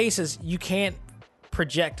some cases, you can't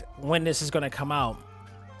project when this is going to come out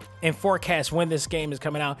and forecast when this game is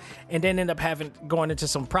coming out and then end up going into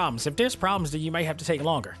some problems. If there's problems, then you might have to take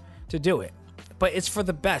longer to do it. But it's for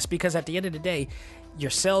the best because at the end of the day,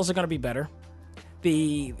 your sales are going to be better.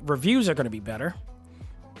 The reviews are going to be better.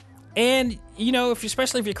 And,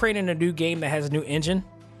 especially if you're creating a new game that has a new engine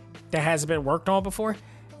that hasn't been worked on before,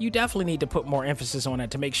 you definitely need to put more emphasis on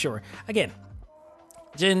that to make sure. Again,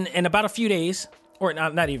 in about a few days, or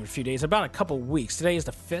not even a few days, about a couple weeks, today is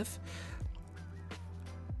the 5th,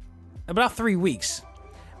 about 3 weeks,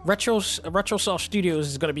 Retrosoft Studios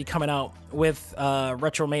is going to be coming out with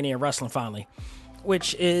Retromania Wrestling finally,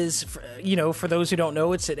 which is, for those who don't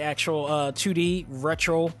know, it's an actual 2D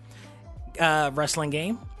retro wrestling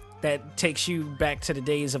game that takes you back to the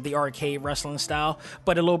days of the arcade wrestling style,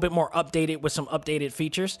 but a little bit more updated with some updated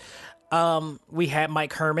features. We had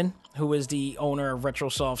Mike Herman, who is the owner of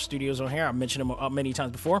Retrosoft Studios on here. I've mentioned him many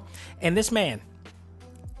times before. And this man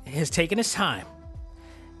has taken his time.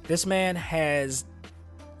 This man has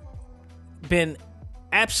been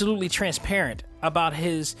absolutely transparent about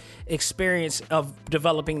his experience of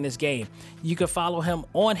developing this game. You can follow him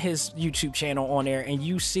on his YouTube channel on there, and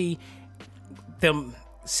you see them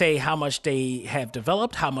say how much they have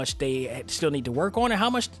developed, how much they still need to work on, and how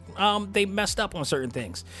much they messed up on certain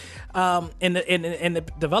things in the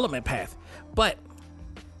development path. But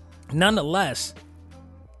nonetheless,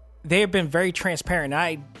 they have been very transparent.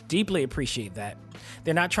 I deeply appreciate that.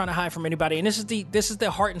 They're not trying to hide from anybody, and this is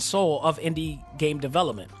the heart and soul of indie game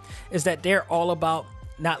development. Is that they're all about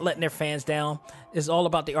not letting their fans down. It's all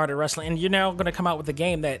about the art of wrestling, and you're now going to come out with a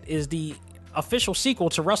game that is the official sequel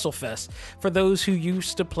to WrestleFest for those who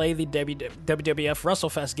used to play the WWF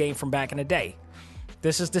WrestleFest game from back in the day.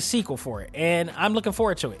 This is the sequel for it, and I'm looking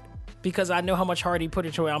forward to it because I know how much heart he put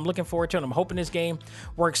into it. I'm looking forward to it. I'm hoping this game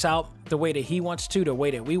works out the way that he wants to, the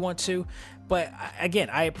way that we want to. But again,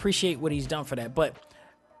 I appreciate what he's done for that. But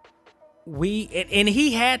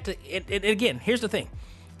he had to, and again, here's the thing.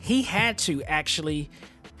 He had to actually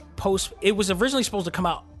post, it was originally supposed to come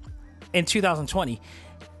out in 2020.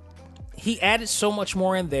 He added so much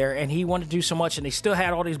more in there, and he wanted to do so much, and they still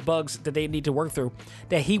had all these bugs that they need to work through,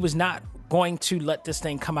 that he was not going to let this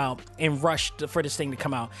thing come out and rush for this thing to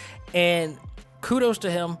come out. And kudos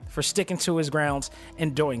to him for sticking to his grounds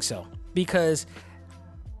and doing so, because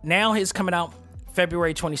now it's coming out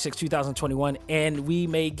February 26, 2021, and we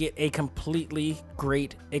may get a completely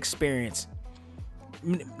great experience.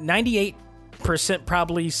 98%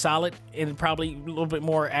 probably solid, and probably a little bit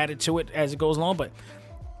more added to it as it goes along, but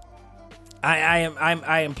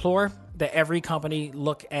I implore that every company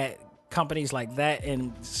look at companies like that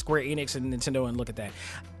and Square Enix and Nintendo and look at that.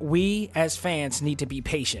 We as fans need to be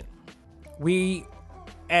patient. We're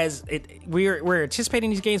anticipating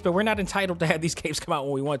these games, but we're not entitled to have these games come out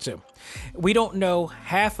when we want to. We don't know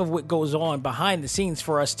half of what goes on behind the scenes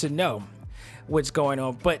for us to know what's going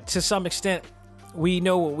on, but to some extent, we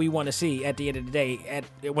know what we want to see at the end of the day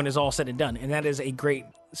when it's all said and done, and that is a great,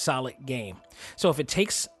 solid game. So if it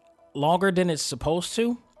takes longer than it's supposed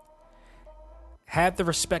to, have the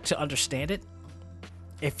respect to understand it.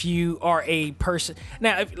 If you are a person,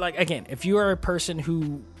 now, if you are a person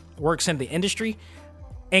who works in the industry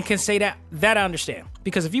and can say that I understand.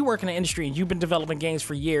 Because if you work in the industry and you've been developing games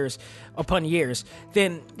for years upon years,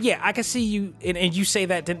 then yeah, I can see you and you say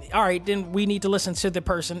that, then all right, then we need to listen to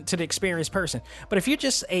the experienced person. But if you're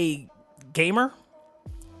just a gamer,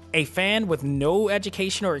 a fan with no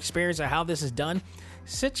education or experience of how this is done,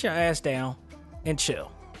 sit your ass down and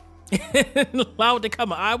chill. Allow it to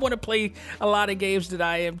come. I want to play a lot of games that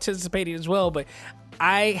I am anticipating as well, but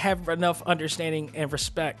I have enough understanding and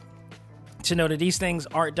respect to know that these things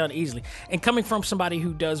aren't done easily. And coming from somebody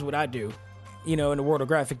who does what I do, in the world of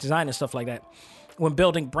graphic design and stuff like that, when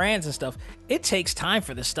building brands and stuff, it takes time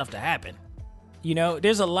for this stuff to happen.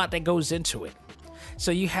 There's a lot that goes into it.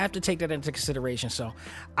 So you have to take that into consideration. So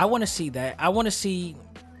I want to see that. I want to see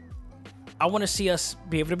us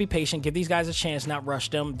be able to be patient, give these guys a chance, not rush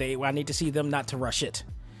them. I need to see them not to rush it.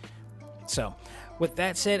 So with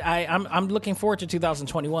that said, I'm looking forward to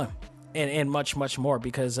 2021 and much, much more,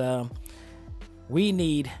 because we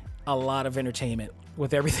need a lot of entertainment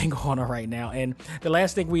with everything going on right now. And the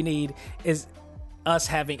last thing we need is us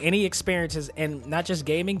having any experiences in not just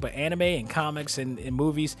gaming, but anime and comics and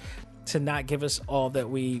movies to not give us all that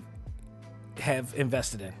we have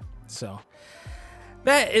invested in. So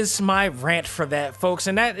that is my rant for that, folks.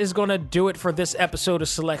 And that is going to do it for this episode of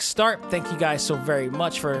Select Start. Thank you guys so very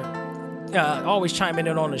much for always chiming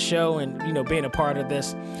in on the show and, being a part of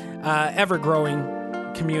this ever-growing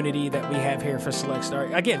community that we have here for Select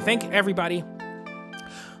Start. Again, thank everybody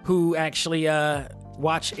who actually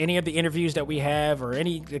watch any of the interviews that we have or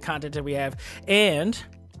any of the content that we have. And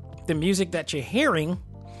the music that you're hearing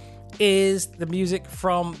is the music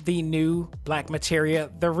from the new Black Materia,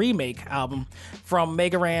 the remake album from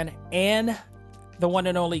Mega Ran and the one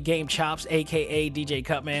and only Game Chops, aka DJ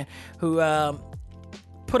Cutman, who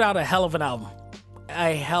put out a hell of an album.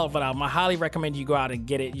 I highly recommend you go out and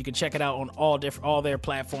get it. You can check it out on all their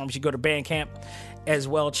platforms. You go to Bandcamp as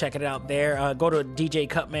well, check it out there. Go to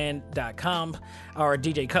djcutman.com or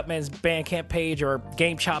DJ Cutman's Bandcamp page or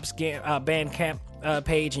Game Chops Bandcamp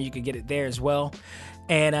page, and you can get it there as well.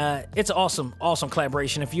 And it's awesome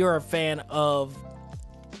collaboration. If you're a fan of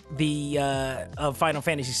of Final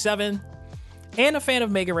Fantasy VII and a fan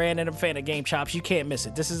of Mega Ran and a fan of Game Chops, you can't miss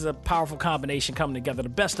it. This is a powerful combination coming together, the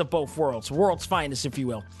best of both world's finest, if you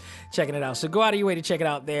will. Checking it out. So go out of your way to check it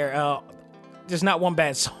out there. There's not one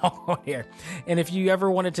bad song on here. And if you ever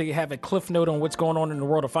wanted to have a cliff note on what's going on in the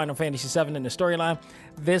world of Final Fantasy VII and the storyline,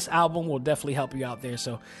 this album will definitely help you out there.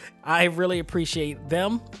 So I really appreciate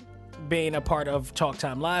them being a part of Talk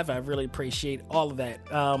Time Live. I really appreciate all of that,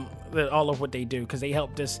 all of what they do, because they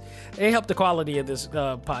help the quality of this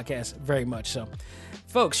podcast very much. So,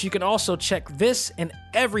 folks, you can also check this and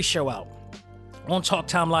every show out on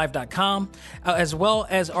TalkTimeLive.com, as well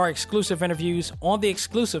as our exclusive interviews on the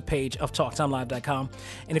exclusive page of TalkTimeLive.com.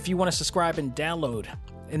 And if you want to subscribe and download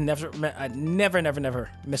and never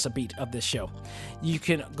miss a beat of this show, you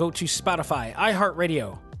can go to Spotify,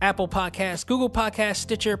 iHeartRadio, Apple Podcasts, Google Podcasts,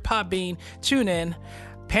 Stitcher, Podbean, TuneIn,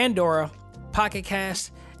 Pandora, Pocket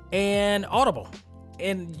Cast, and Audible.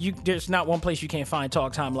 And there's not one place you can't find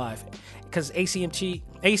Talk Time Live, because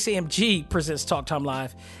ACMG presents Talk Time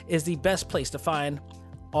Live is the best place to find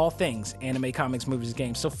all things anime, comics, movies,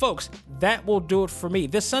 games. So, folks, that will do it for me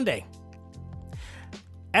this Sunday.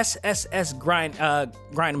 SSS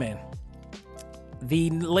Grindman, the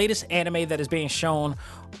latest anime that is being shown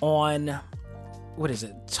on, what is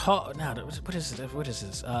it? What is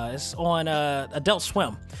this? It's on Adult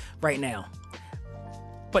Swim right now.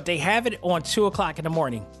 But they have it on 2 o'clock in the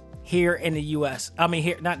morning here in the U.S. I mean,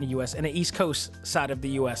 here, not in the U.S., in the East Coast side of the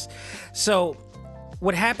U.S. So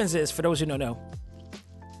what happens is, for those who don't know,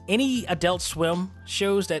 any Adult Swim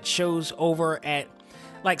shows that shows over at,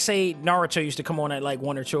 like, say, Naruto used to come on at like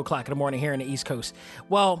 1 or 2 o'clock in the morning here in the East Coast.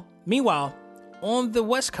 Well, meanwhile, on the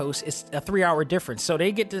West Coast, it's a 3-hour difference. So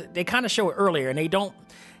they kind of show it earlier, and they don't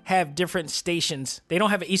have different stations. They don't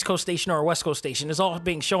have an East Coast station or a West Coast station. It's all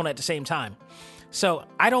being shown at the same time. So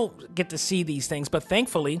I don't get to see these things, but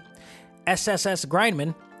thankfully, SSS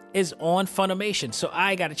Grindman is on Funimation. So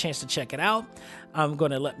I got a chance to check it out. I'm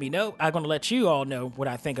going to let you all know what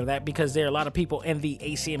I think of that, because there are a lot of people in the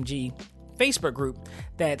ACMG Facebook group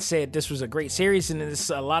that said this was a great series, and there's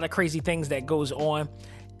a lot of crazy things that goes on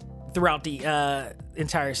throughout the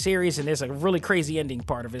entire series, and there's a really crazy ending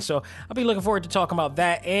part of it. So I'll be looking forward to talking about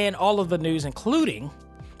that and all of the news, including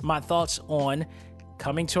my thoughts on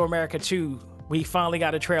Coming to America 2. We finally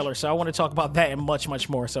got a trailer, so I want to talk about that and much, much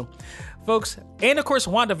more. So, folks, and of course,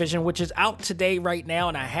 WandaVision, which is out today right now,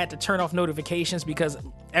 and I had to turn off notifications because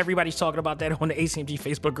everybody's talking about that on the ACMG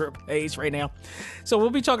Facebook group page right now. So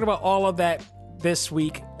we'll be talking about all of that this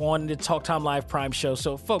week on the Talk Time Live Prime show.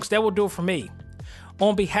 So, folks, that will do it for me.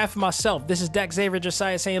 On behalf of myself, this is Dak Xavier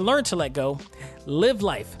Josiah saying learn to let go, live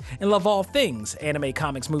life, and love all things anime,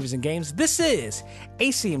 comics, movies, and games. This is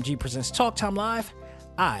ACMG Presents Talk Time Live.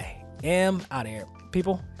 I am out of here.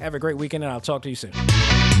 People, have a great weekend, and I'll talk to you soon.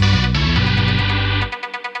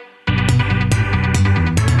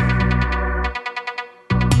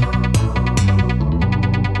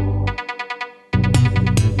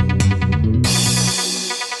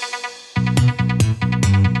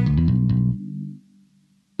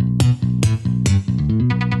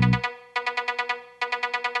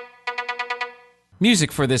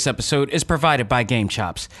 Music for this episode is provided by Game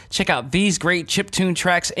Chops. Check out these great chiptune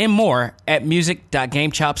tracks and more at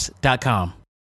music.gamechops.com.